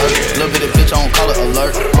 Color alert, little bit of bitch on color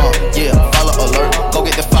alert. Yeah, follow alert. Go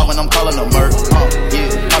get the file when I'm calling a murk.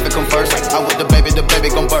 Yeah, pop it come first. I with the baby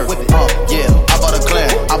come birth. Yeah, I bought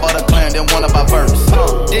a clan, then one of my birds.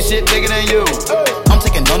 This shit bigger than you. I'm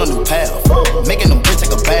taking on a new path, making them bitch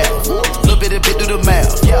take a bath. Little bit of bit do the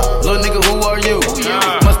math. Little nigga, who are you?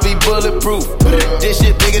 Must be bulletproof. This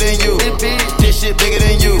shit bigger than you. This shit bigger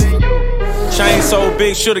than you. Chain so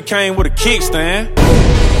big, shoulda came with a kickstand.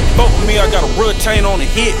 Fuck with me, I got a retain on the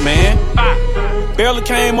hit, man. Barely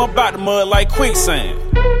came up out the mud like quicksand.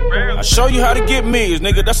 I show you how to get meals,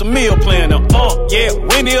 nigga, that's a meal plan now. Yeah,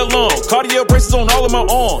 Wendy alone, Cartier braces on all of my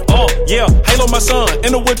arms. Yeah, Halo my son,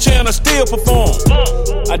 in the wheelchair and I still perform.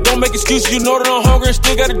 I don't make excuses, you know that I'm hungry and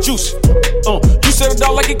still got the juice. You said a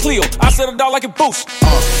dog like a Clio, I said a dog like a Boost.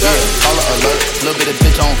 Yeah, color alert, little bit of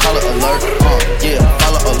bitch on color alert. Yeah,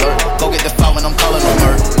 color alert, go get the file when I'm calling a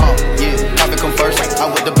murk. Yeah, pop it come first,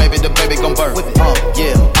 I with the baby come birth.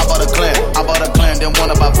 Yeah, I bought a clan, then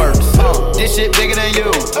one of my birds. This shit bigger than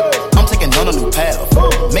you. I'm taking on a new path,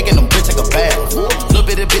 making them bitch take a bath. Little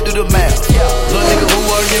bit of bit do the math. Little nigga, who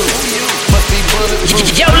are you? Must be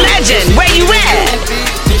bulletproof. Yo, Legend, where you at?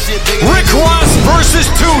 Rick Ross versus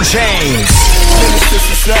 2 Chainz. Minister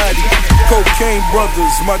Society, Cocaine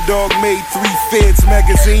Brothers. My dog made 3 Feds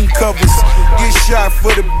magazine covers. Get shot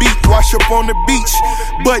for the beat, wash up on the beach.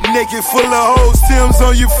 Butt naked, full of hoes, Tim's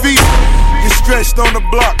on your feet. You're stretched on the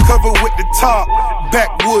block, covered with the top.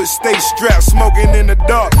 Backwoods, stay strapped, smoking in the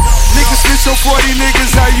dark. Niggas snitch on 40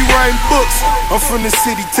 niggas, how you writing books? I'm from the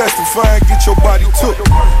city, testifying, get your body took.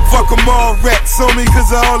 Fuck them all, rats on me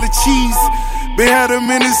cause of all the cheese. Been had a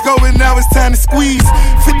minute going, now it's time to squeeze.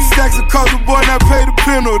 50 stacks of coke, the boy not pay the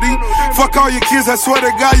penalty. Fuck all your kids, I swear to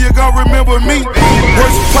God you gon' remember me.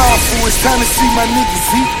 Words powerful, it's time to see my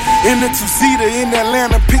niggas eat. In the 2-seater in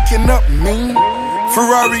Atlanta, picking up mean.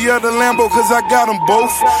 Ferrari or the Lambo, cause I got them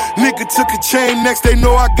both. Nigga took a chain, next they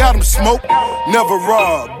know I got them smoked. Never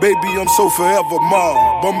robbed, baby, I'm so forever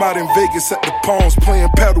mob. I'm out in Vegas at the Palms playing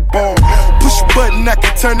paddle ball. Push a button, I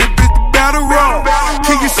can turn it bitch to battle roll.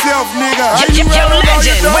 Kill yourself, nigga. How you Yo,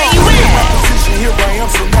 Legend, where you at? My position, here I am,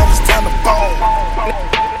 so now it's time to ball.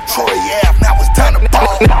 Troy Ave, now it's time to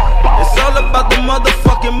ball. It's all about the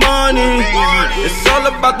motherfucking money. It's all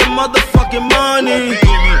about the motherfucking money.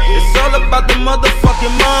 It's all about the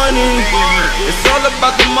motherfucking money. It's all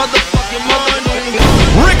about the motherfucking money.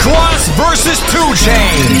 Rick Ross versus 2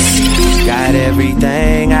 Chainz. Got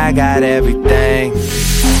everything, I got everything.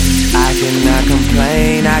 I cannot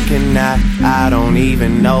complain, I don't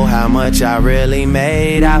even know how much I really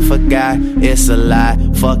made. I forgot, it's a lie.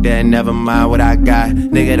 Fuck that, never mind what I got.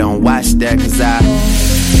 Nigga, don't watch that, cause I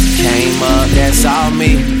came up, that's all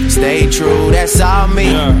me. Stay true, that's all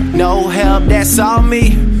me. No help, that's all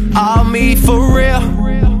me. All me for real.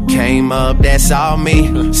 Came up, that's all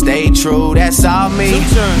me. Stay true, that's all me.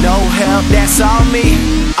 No help, that's all me.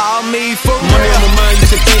 All me for real. Money on my mind, you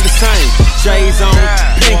should think the same. J's on,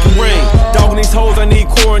 pink and ring. Dogging these hoes, I need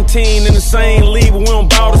quarantine in the same league, but we don't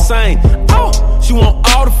bow the same. Oh, she want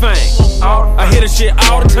all the fame. I hear the shit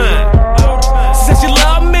all the time. She said she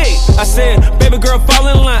love me. I said, baby girl, fall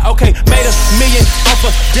in line. Okay, made $1 million off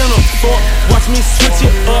a dinner fork. Watch me switch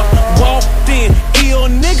it up. Walked in, ill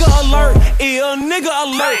nigga alert. Ill nigga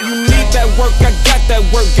alert. You need that work, I got that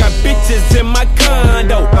work. Got bitches in my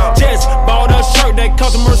condo. Just bought a shirt that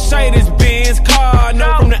cost a Mercedes-Benz car.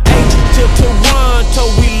 No, from the A to Toronto,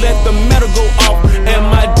 we let the metal go off. And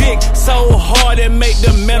my dick so hard it make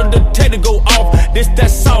the metal detector go off. This that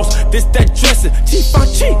sauce, this that dressing. Chief on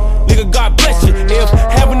cheap, nigga, God bless you. If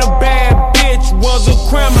having a bad bitch was a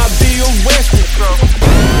crime, I'd be arrested.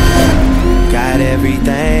 Got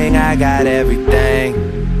everything, I got everything.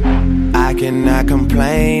 I cannot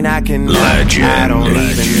complain, I cannot. I don't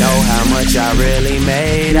even know how much I really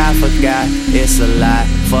made. I forgot, it's a lie.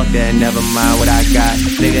 Fuck that, never mind what I got.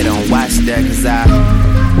 Nigga, don't watch that, cause I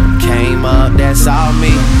came up, that's all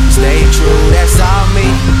me. Stay true, that's all me.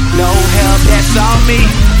 No help, that's all me.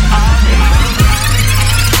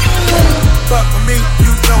 Fuck with me,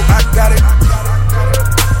 you know I got it.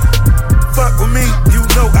 Fuck with me, you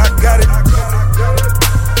know I got it.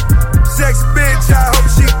 Sex bitch, I hope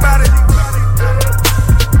she bout it.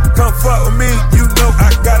 Come fuck with me, you know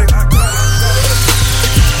I got it.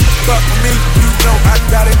 Fuck with me, you know I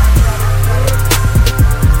got it.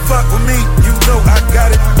 Fuck with me, you know I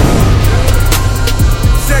got it.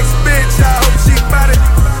 Sex bitch, I hope she bout it.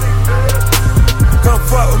 Come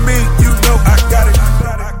fuck with me, you know I got it.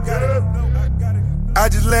 I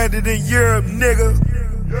just landed in Europe, nigga.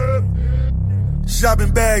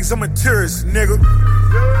 Shopping bags, I'm a tourist, nigga.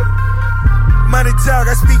 Money talk,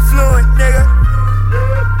 I speak fluent, nigga.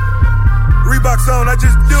 Reeboks on, I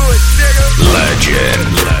just do it, nigga. Legend.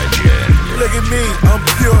 Look at me, I'm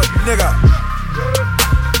pure, nigga.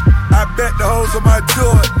 I bet the hoes on my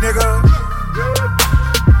door, nigga.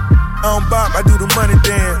 I don't bop, I do the money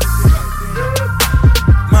dance.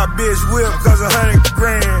 My bitch whip cause 100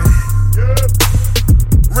 grand.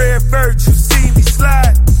 Red bird, you see me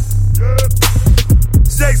slide.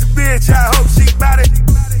 Sex bitch, I hope she bout it.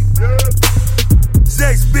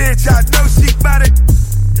 Sex bitch, I know she bout it.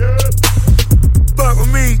 Fuck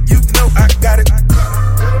with me, you know I got it.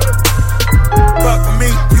 Fuck with me,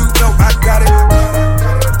 you know I got it.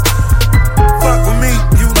 Fuck with me,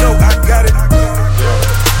 you know I got it.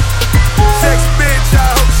 Sex bitch,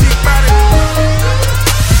 I hope she bout it.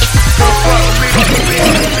 Come fuck with me.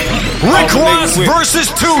 Rick Ross versus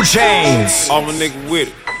 2 Chainz. All my niggas with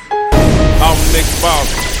it. All my niggas ballin'.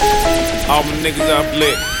 All my niggas up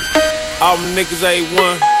lit. All my niggas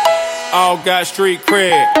A1. All got street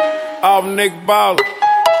cred. All my niggas ballin'.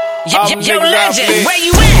 All my Yo, niggas legend, out lit. where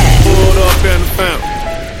you at? Pulled up in the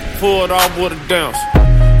fountain. Pulled off with a dance.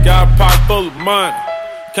 Got a pocket full of money.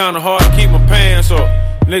 Kinda hard to keep my pants up.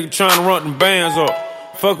 Nigga tryna run them bands up.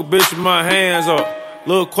 Fuck a bitch with my hands up.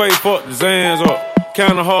 Lil' Quay fuck the Zans up.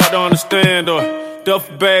 Kinda hard to understand up.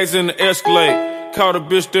 Duffel bags in the Escalade. Caught a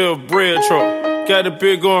bitch there a bread truck. Got a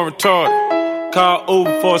bitch going retarded. Call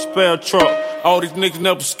Uber for a spare truck. All these niggas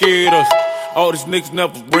never scared us. All these niggas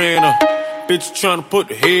never ran us. Bitches tryna put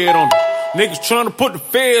the head on them. Niggas tryna put the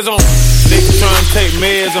feds on them. Niggas tryna take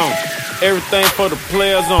meds on them. Everything for the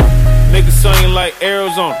players on them. Niggas singing like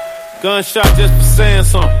Arizona. Gunshot just for saying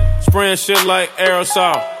something. Spraying shit like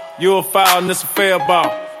aerosol. You a foul and it's a fair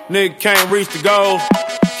ball. Nigga can't reach the goal.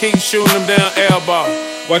 Keep shooting them down air ball.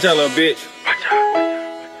 Watch out, little bitch.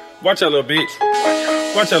 Watch out, little bitch.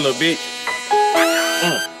 Watch out, little bitch.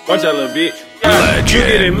 Watch out, little bitch. Legend. You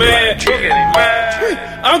getting mad?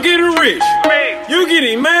 I'm getting rich. You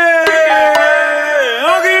getting mad?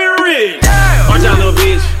 I'm getting rich. Watch out, little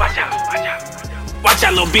bitch. Watch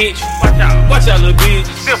out, little bitch. Watch out, little bitch.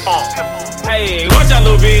 Hey, watch out,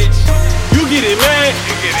 little bitch. You getting mad?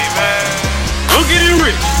 I'm getting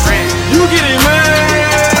rich. You getting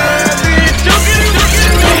mad? Bitch, I'm getting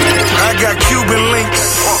rich.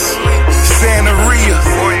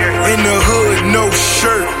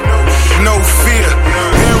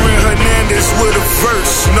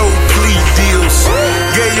 verse, no plea deals.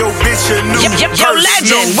 Gave your bitch a new Yo,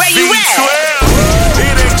 legend, no where you V12. at?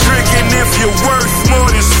 It ain't tricking if you're worth more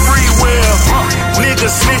than free will.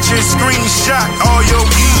 Niggas snitching, screenshot all your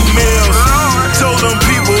emails. Told them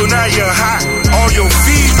people now you're hot, all your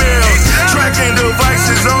females. Tracking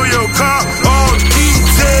devices on your car, all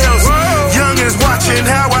details. Youngins watching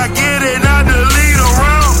how I get it, I delete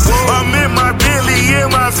around. I'm in my Billy, in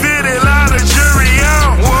my fitted, lot of jury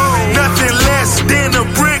out. Nothing less than a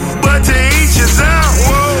brick, but to each his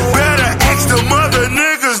own. Better ask the mother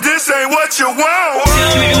niggas, this ain't what you want.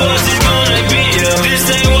 Tell me what's it gonna be, this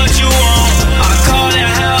ain't what you want. I call it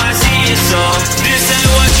how I see it, so this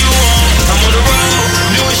ain't what you want. I'm on the road,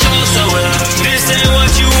 doing shows so well. This ain't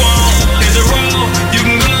what you want. There's a road, you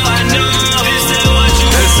can go, I know. This ain't what you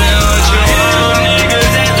want. This ain't what you want.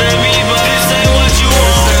 Niggas after me, but this ain't what you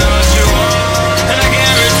want. This ain't what you want. And I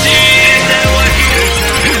guarantee this ain't what you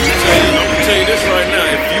want. Hey, I'm gonna tell you this right now.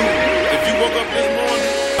 If you woke up this morning,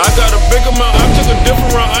 I got a big amount. I took a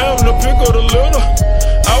different route. I am the pick of the litter.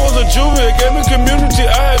 I was a juvie, it gave me community.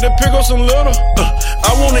 I had to pick up some litter.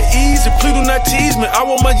 I want it easy, please do not tease me. I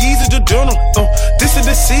want my Yeezy to dinner. This is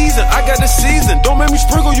the season, I got the season. Don't make me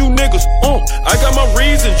sprinkle you niggas. I got my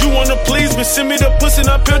reasons, you wanna please me. Send me the pussy,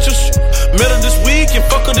 not pictures. Met her this week and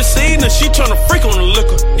fuck her this evening. She tryna freak on the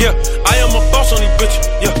liquor. Yeah, I am a boss on these bitches.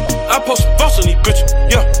 Yeah, I post a boss on these bitches.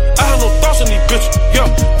 Yeah, I have no thoughts on these bitches. Yeah,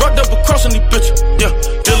 right double cross on these bitches. Yeah,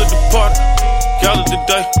 deal at the party. Y'all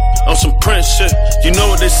today on some Prince shit. You know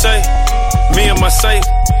what they say? Me and my safe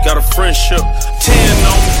got a friendship. 10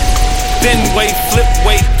 on me. Been wait, flip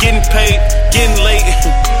weight, getting paid, getting late.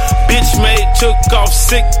 Bitch made, took off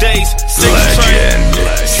sick days. 6 train,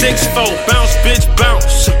 6'4", bounce, bitch,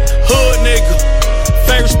 bounce. Hood nigga.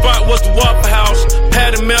 Favorite spot was the Waffle House.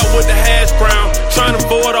 Patty melt with the hash brown. Trying to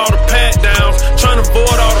avoid all the pat downs. Trying to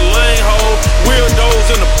avoid all the lane holes. Weirdos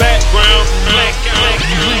in the background.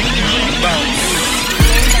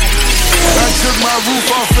 I took my roof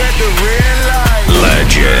off at the red light.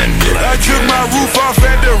 Legend. I took my roof off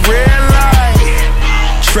at the red light.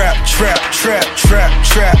 Trap, trap, trap, trap,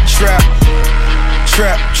 trap, trap.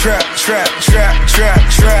 Trap, trap, trap, trap, trap,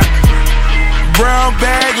 trap. Brown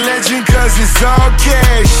bag legend cause it's all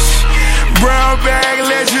cash. Brown bag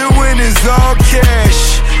legend when it's all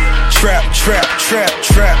cash. Trap, trap, trap,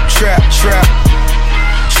 trap, trap, trap.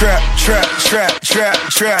 Trap, trap, trap, trap,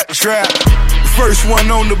 trap, trap. First one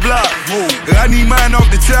on the block. I need mine off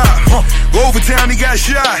the top. Overtown he got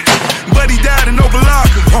shot, but he died in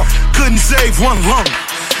Opa-locka. Couldn't save one lump.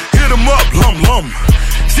 Hit him up, lum.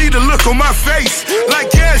 See the look on my face, like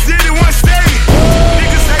Cash did in one state.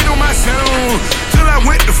 Niggas hate on my sound, till I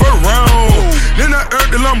went the first round. Then I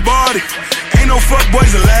earned the Lombardi. Ain't no fuck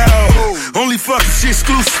boys allowed. Only fucking shit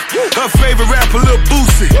exclusive. Her favorite rapper, Lil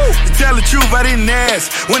Boosie. To tell the truth, I didn't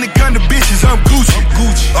ask. When it come to bitches, I'm Gucci.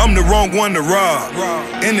 I'm the wrong one to rob.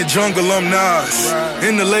 In the jungle, I'm Nas.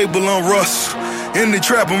 In the label, I'm Russ. In the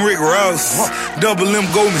trap, I'm Rick Ross. Double M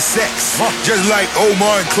Goldman Sachs. Just like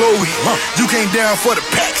Omar and Chloe. You came down for the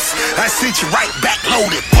packs. I sent you right back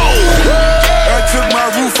loaded. I took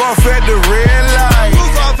my roof off at the red light.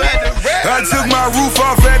 I took my roof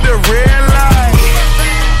off at the red light.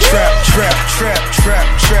 Trap, trap, trap, trap,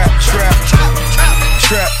 trap, trap.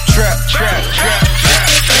 Trap, trap, trap, trap, trap.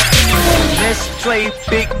 Let's play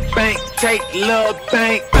big bank, take love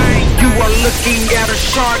bank. You are looking at a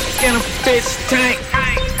shark in a fish tank.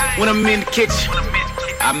 When I'm in the kitchen,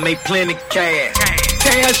 I make plenty cash.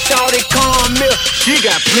 Tell shorty come here, she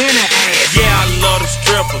got plenty ass. Yeah, I love them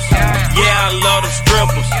strippers. Yeah, I love them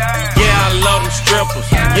strippers. Yeah, I love them strippers.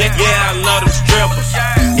 Yeah, I love them strippers.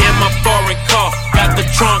 In my foreign car, got the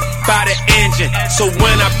trunk by the engine. So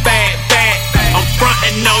when I back, I'm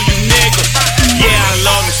frontin' on you niggas. Yeah, I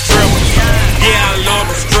love them strippers. Yeah, I love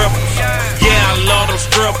them strippers. Yeah, I love them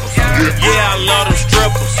strippers. Yeah, I love them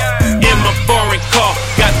strippers. In my foreign car,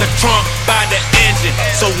 got the trunk by the engine.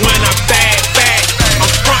 So when I back, I'm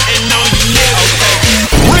frontin' on you niggas.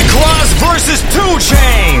 Rick Ross versus 2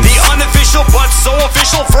 Chainz. The unofficial but so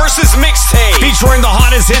official versus mixtape. Featuring the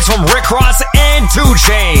hottest hits from Rick Ross and 2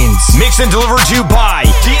 Chainz. Mixed and delivered to you by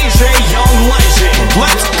DJ Young Legend.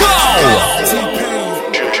 Let's go!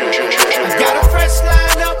 Got a fresh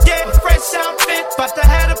line up, yeah, a fresh outfit. But I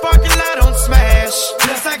had a parking lot on smash.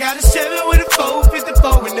 Plus I got a 7 with a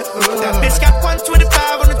 454 in the hood. That bitch got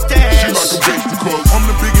 125 on the dash. I'm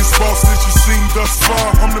the biggest boss that you've seen thus far.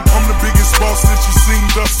 I'm the biggest boss that you've seen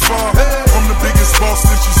thus far. I'm the biggest boss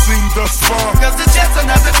that you've seen thus far. Cause it's just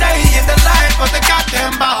another day in the life of the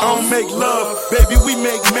goddamn boss. I don't make love, baby, we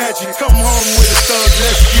make magic. Come home with a thug,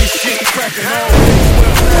 let's get shit crackin'. Always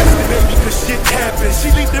well lasted, baby, cause shit happens. She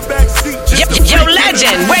leave the back seat just to Yo,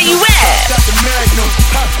 legend, where you at? Got the Magnum,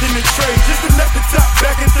 hopped in the tray, just to let the top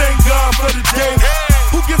back and thank God for the day.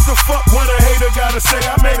 Who gives a fuck what a hater gotta say?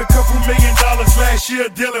 I made a couple $1 million last year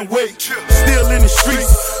dealing weight. Still in the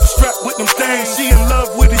streets, strapped with them things. She in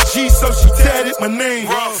love with a G, so she tatted my name.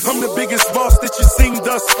 I'm the biggest boss that you seen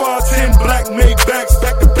thus far. 10 black made backs,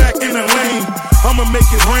 back to back in a lane. I'ma make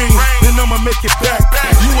it rain, then I'ma make it back.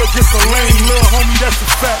 You are just a lame little homie, that's a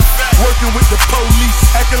fact. Working with the police,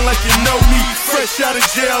 acting like you know me. Fresh out of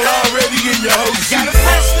jail, already in your whole Got a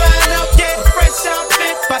fresh line up, yeah, fresh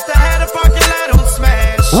outfit. About to have the parking lot on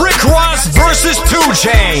smash. Rick Ross versus 2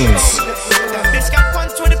 Chainz. That bitch got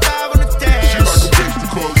 125 on the dash.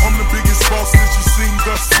 I'm the biggest boss that you seen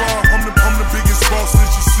thus far. I'm the biggest boss that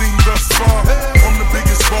you seen thus far. I'm the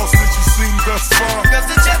biggest boss that you seen thus far. Cause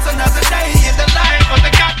it's just another day in the life of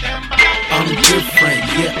the goddamn I'm different,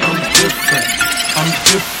 yeah, I'm different. I'm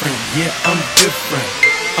different, yeah, I'm different.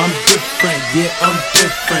 I'm different, yeah, I'm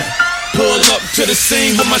different. Pull up to the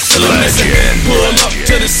scene with my cylinder missing. Pull up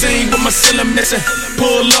to the scene with my cylinder missing.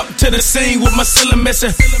 Pull up to the scene with my cylinder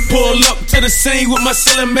missing. Pull up to the scene with my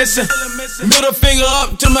cylinder missing. Middle finger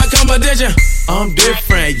up to my competition. I'm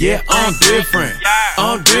different, yeah, I'm different.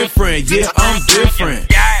 I'm different, yeah, I'm different.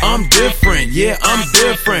 I'm different, yeah, I'm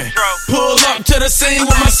different. Pull up to the scene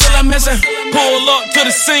with my cylinder missing. Pull up to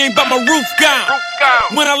the scene, but my roof gone.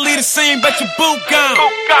 When I leave the scene, bet your boot gone.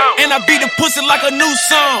 And I beat the pussy like a new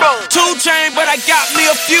song. 2 Chainz, but I got me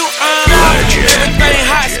a few everything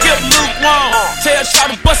hot, skip lukewarm. Tell Shaw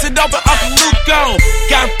to bust it open, Uncle Luke gone.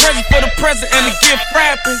 Got a present for the present and a gift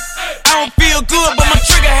wrapping. I don't feel good, but my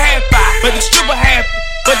trigger happy. But the stripper happy,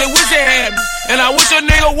 but they wish they had me. And I wish a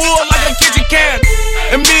nigga would like a kitchen cabinet.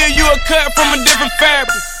 And me and you are cut from a different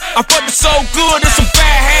fabric. I fucked it so good, it's a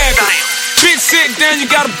bad habit. Bitch, sit down, you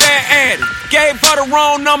got a bad addict. Gave her the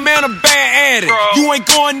wrong number and a bad addict. You ain't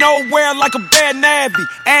going nowhere like a bad nabby.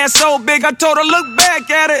 Ass so big, I told her, look back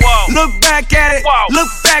at it. Look back at it. Look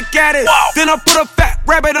back at it. Then I put a fat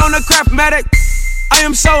rabbit on the Craftmatic. I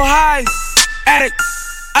am so high, addict.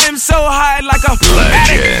 I am so high like a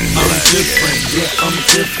legend. I'm different, yeah, I'm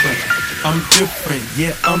different. I'm different,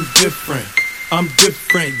 yeah, I'm different. I'm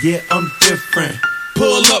different, yeah, I'm different.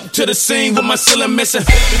 Pull up to the scene with my cylinder missing.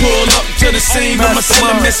 Pull up to the scene with my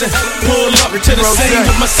cylinder missing. Pull up to the scene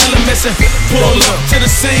with my cylinder missing. Pull up to the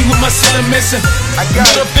scene with my cylinder missing. I got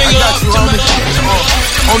you, homie.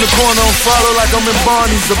 On the corner, I'm follow like I'm in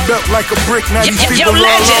Barney's. A belt like a brick, now these people all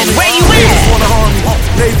on me. Where you at? Niggas wanna harm me,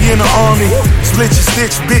 Navy in the army. Split your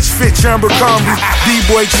stitch, bitch fit, chamber combi.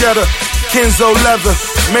 D-boy cheddar, Kenzo leather.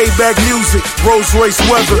 Maybach music, Rolls Royce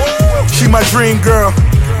weather. She my dream girl,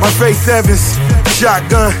 my Faith Evans.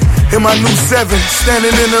 Shotgun in my new 7.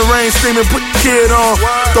 Standing in the rain, screaming, put the kid on.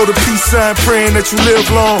 Throw the peace sign, praying that you live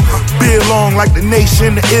long. Be long like the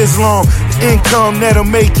nation of Islam. The income that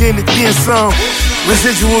I'm making, it then some.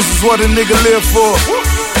 Residuals is what a nigga live for.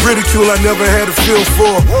 Ridicule I never had a feel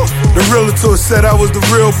for. The realtor said I was the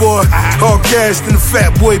real boy. All cashed and the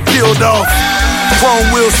fat boy peeled off. Chrome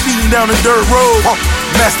wheels speeding down the dirt road.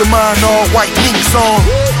 Mastermind all white minks on.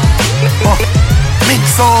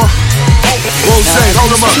 Minks on. Rose, hold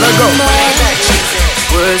them up, let go.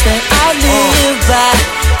 Words that I live by,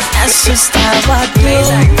 that's just how I do.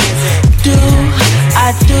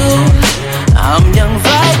 I'm young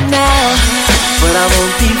right now, but I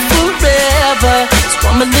won't be forever. So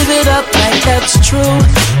I'ma live it up like that's true.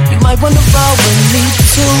 You might wanna roll with me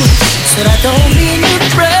too. Said I don't mean to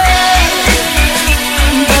brag,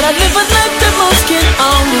 but I live a life that most can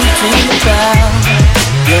only dream about.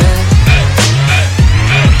 Yeah.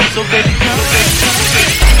 So baby,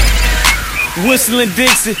 whistling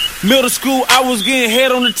Dixie, middle school, I was getting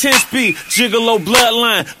head on the 10-speed. Gigolo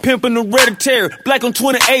bloodline, pimping hereditary. Black on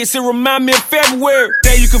 28, it remind me of February.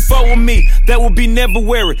 That you can fuck with me, that would be never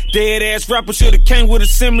weary. Dead ass rapper should've came with a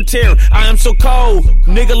cemetery. I am so cold,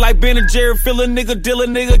 nigga like Ben and Jerry. Fill a nigga, deal a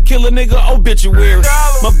nigga, kill a nigga, obituary.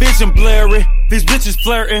 My bitch and blurry, these bitches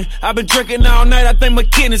flirting. I've been drinking all night, I think my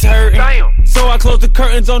kidneys hurting. So I closed the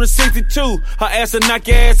curtains on the 62. Her ass will knock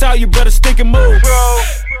your ass out, you better stick and move.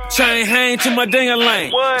 Chain hang to my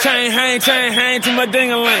ding-a-ling. Chain hang to my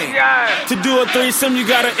ding-a-ling. To do a threesome, you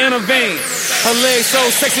gotta intervene. Her legs so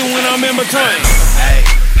sexy when I'm in between. Hey,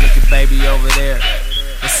 look at baby over there.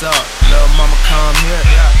 What's up? Little mama come here.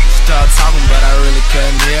 She started talking, but I really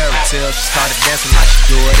couldn't hear her till she started dancing like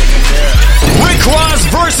she do it in the mirror. Rick Ross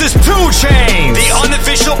versus 2 Chainz. The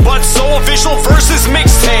unofficial but so official versus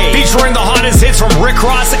mixtape. Featuring the hottest hits from Rick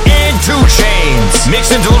Ross and 2 Chainz.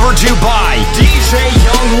 Mixed and delivered to you by DJ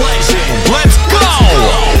Young Legend. Let's go!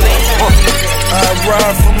 I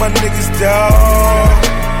ride for my niggas, dawg.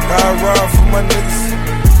 I ride for my niggas.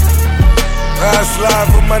 I slide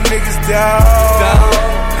for my niggas down.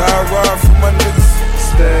 I ride for my niggas.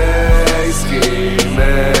 Stay scheming.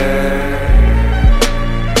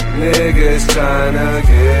 Niggas tryna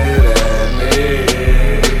get at me.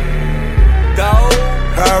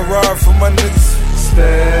 I ride for my niggas.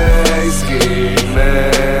 Stay scheming.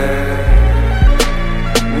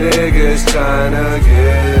 Niggas tryna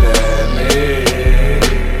get at me.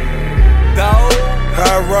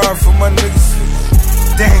 I ride for my niggas.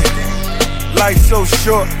 Damn, life so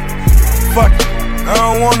short. Fuck it, I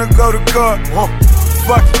don't wanna go to court.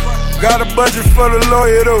 Fuck it, got a budget for the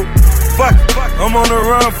lawyer though. Fuck it, I'm on the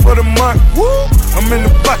run for the month. I'm in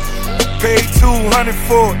the bucket, paid 200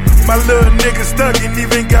 for it. My little nigga stuck and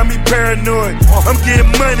even got me paranoid. I'm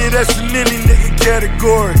getting money, that's in any nigga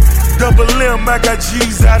category. Double M, I got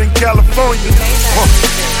G's out in California.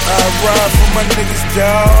 I ride for my niggas,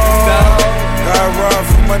 dawg. I ride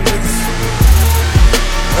for my niggas.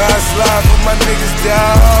 I slide for my niggas,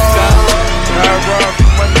 dawg. I ride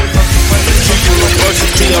for my niggas.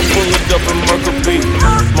 University, I pull it up in Mercury.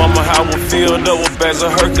 Mama, how I filled up with bags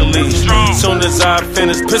of Hercules. Soon as I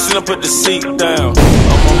finish pissing, I put the seat down.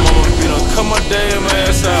 My mama be done cut my damn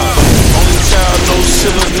ass out. Only child, no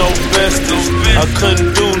siblings, no besties. I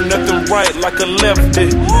couldn't do nothing right like a lefty.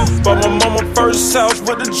 Bought my mama first house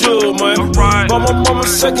with the jewel, man. Bought my mama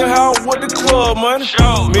second house with the club, man.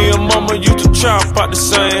 Me and mama used to chop out the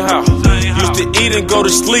same house. Used to eat and go to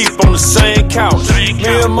sleep on the same couch. Me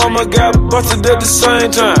and mama got busted at the same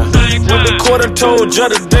time. When the court and told you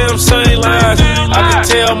the damn same lies. I can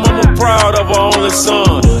tell mama proud of her only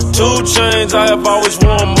son. 2 chains, I have always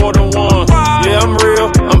worn more than one. Yeah, I'm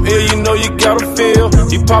real, I'm ill, you know you gotta feel.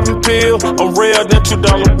 You poppin' pill, I'm rare than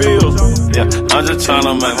 $2 bills. Yeah, I'm just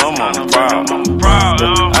tryna make my mama proud.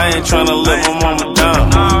 Yeah, I ain't tryna let my mama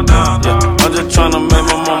down. Yeah, I'm just tryna make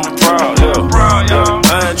my mama proud. Yeah,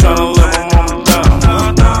 I ain't tryna let my mama down.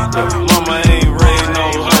 Yeah, mama ain't raised no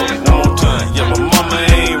hoe. One more time. Yeah, my mama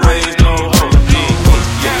ain't raised no hoe.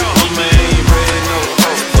 Yeah, mama ain't raised no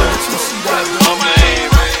hoe. Mama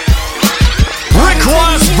ain't raised. Rick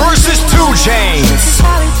Ross versus 2 Chainz.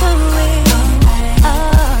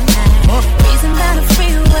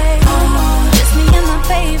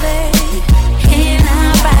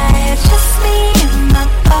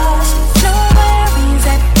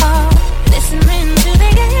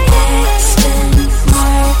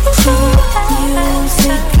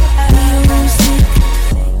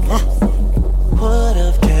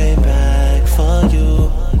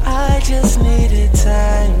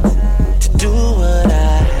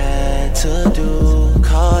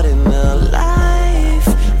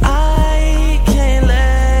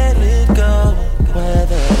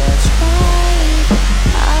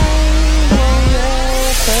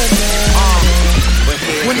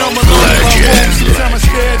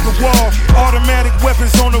 Automatic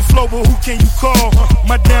weapons on the floor, but who can you call?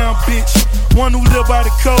 My down bitch, one who live by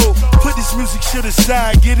the code. Put this music shit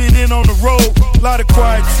aside, get it in on the road. Lot of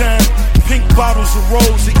quiet time, pink bottles of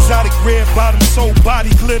rose, exotic red bottoms, whole body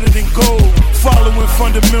glittered in gold. Following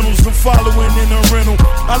fundamentals, I'm following in a rental.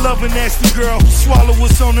 I love a nasty girl who swallow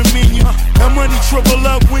what's on the menu. That money triple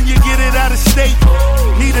up when you get it out of state.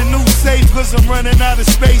 Need a new safe cause I'm running out of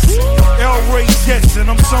space. L-Ray jets and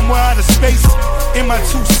I'm somewhere out of space. In my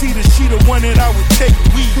 2-seater, she the one that I would take.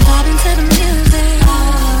 We vibing to the music.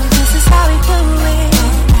 This is how we do it.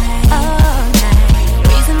 All night,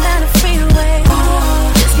 breezing down the freeway.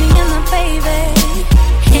 Just me and my baby.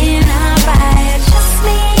 In our ride, just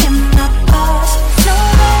me and my boss. No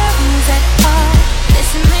worries at all.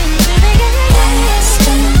 Listening to the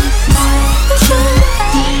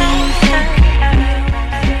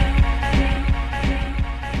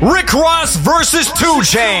Rick Ross versus 2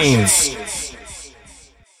 Chainz.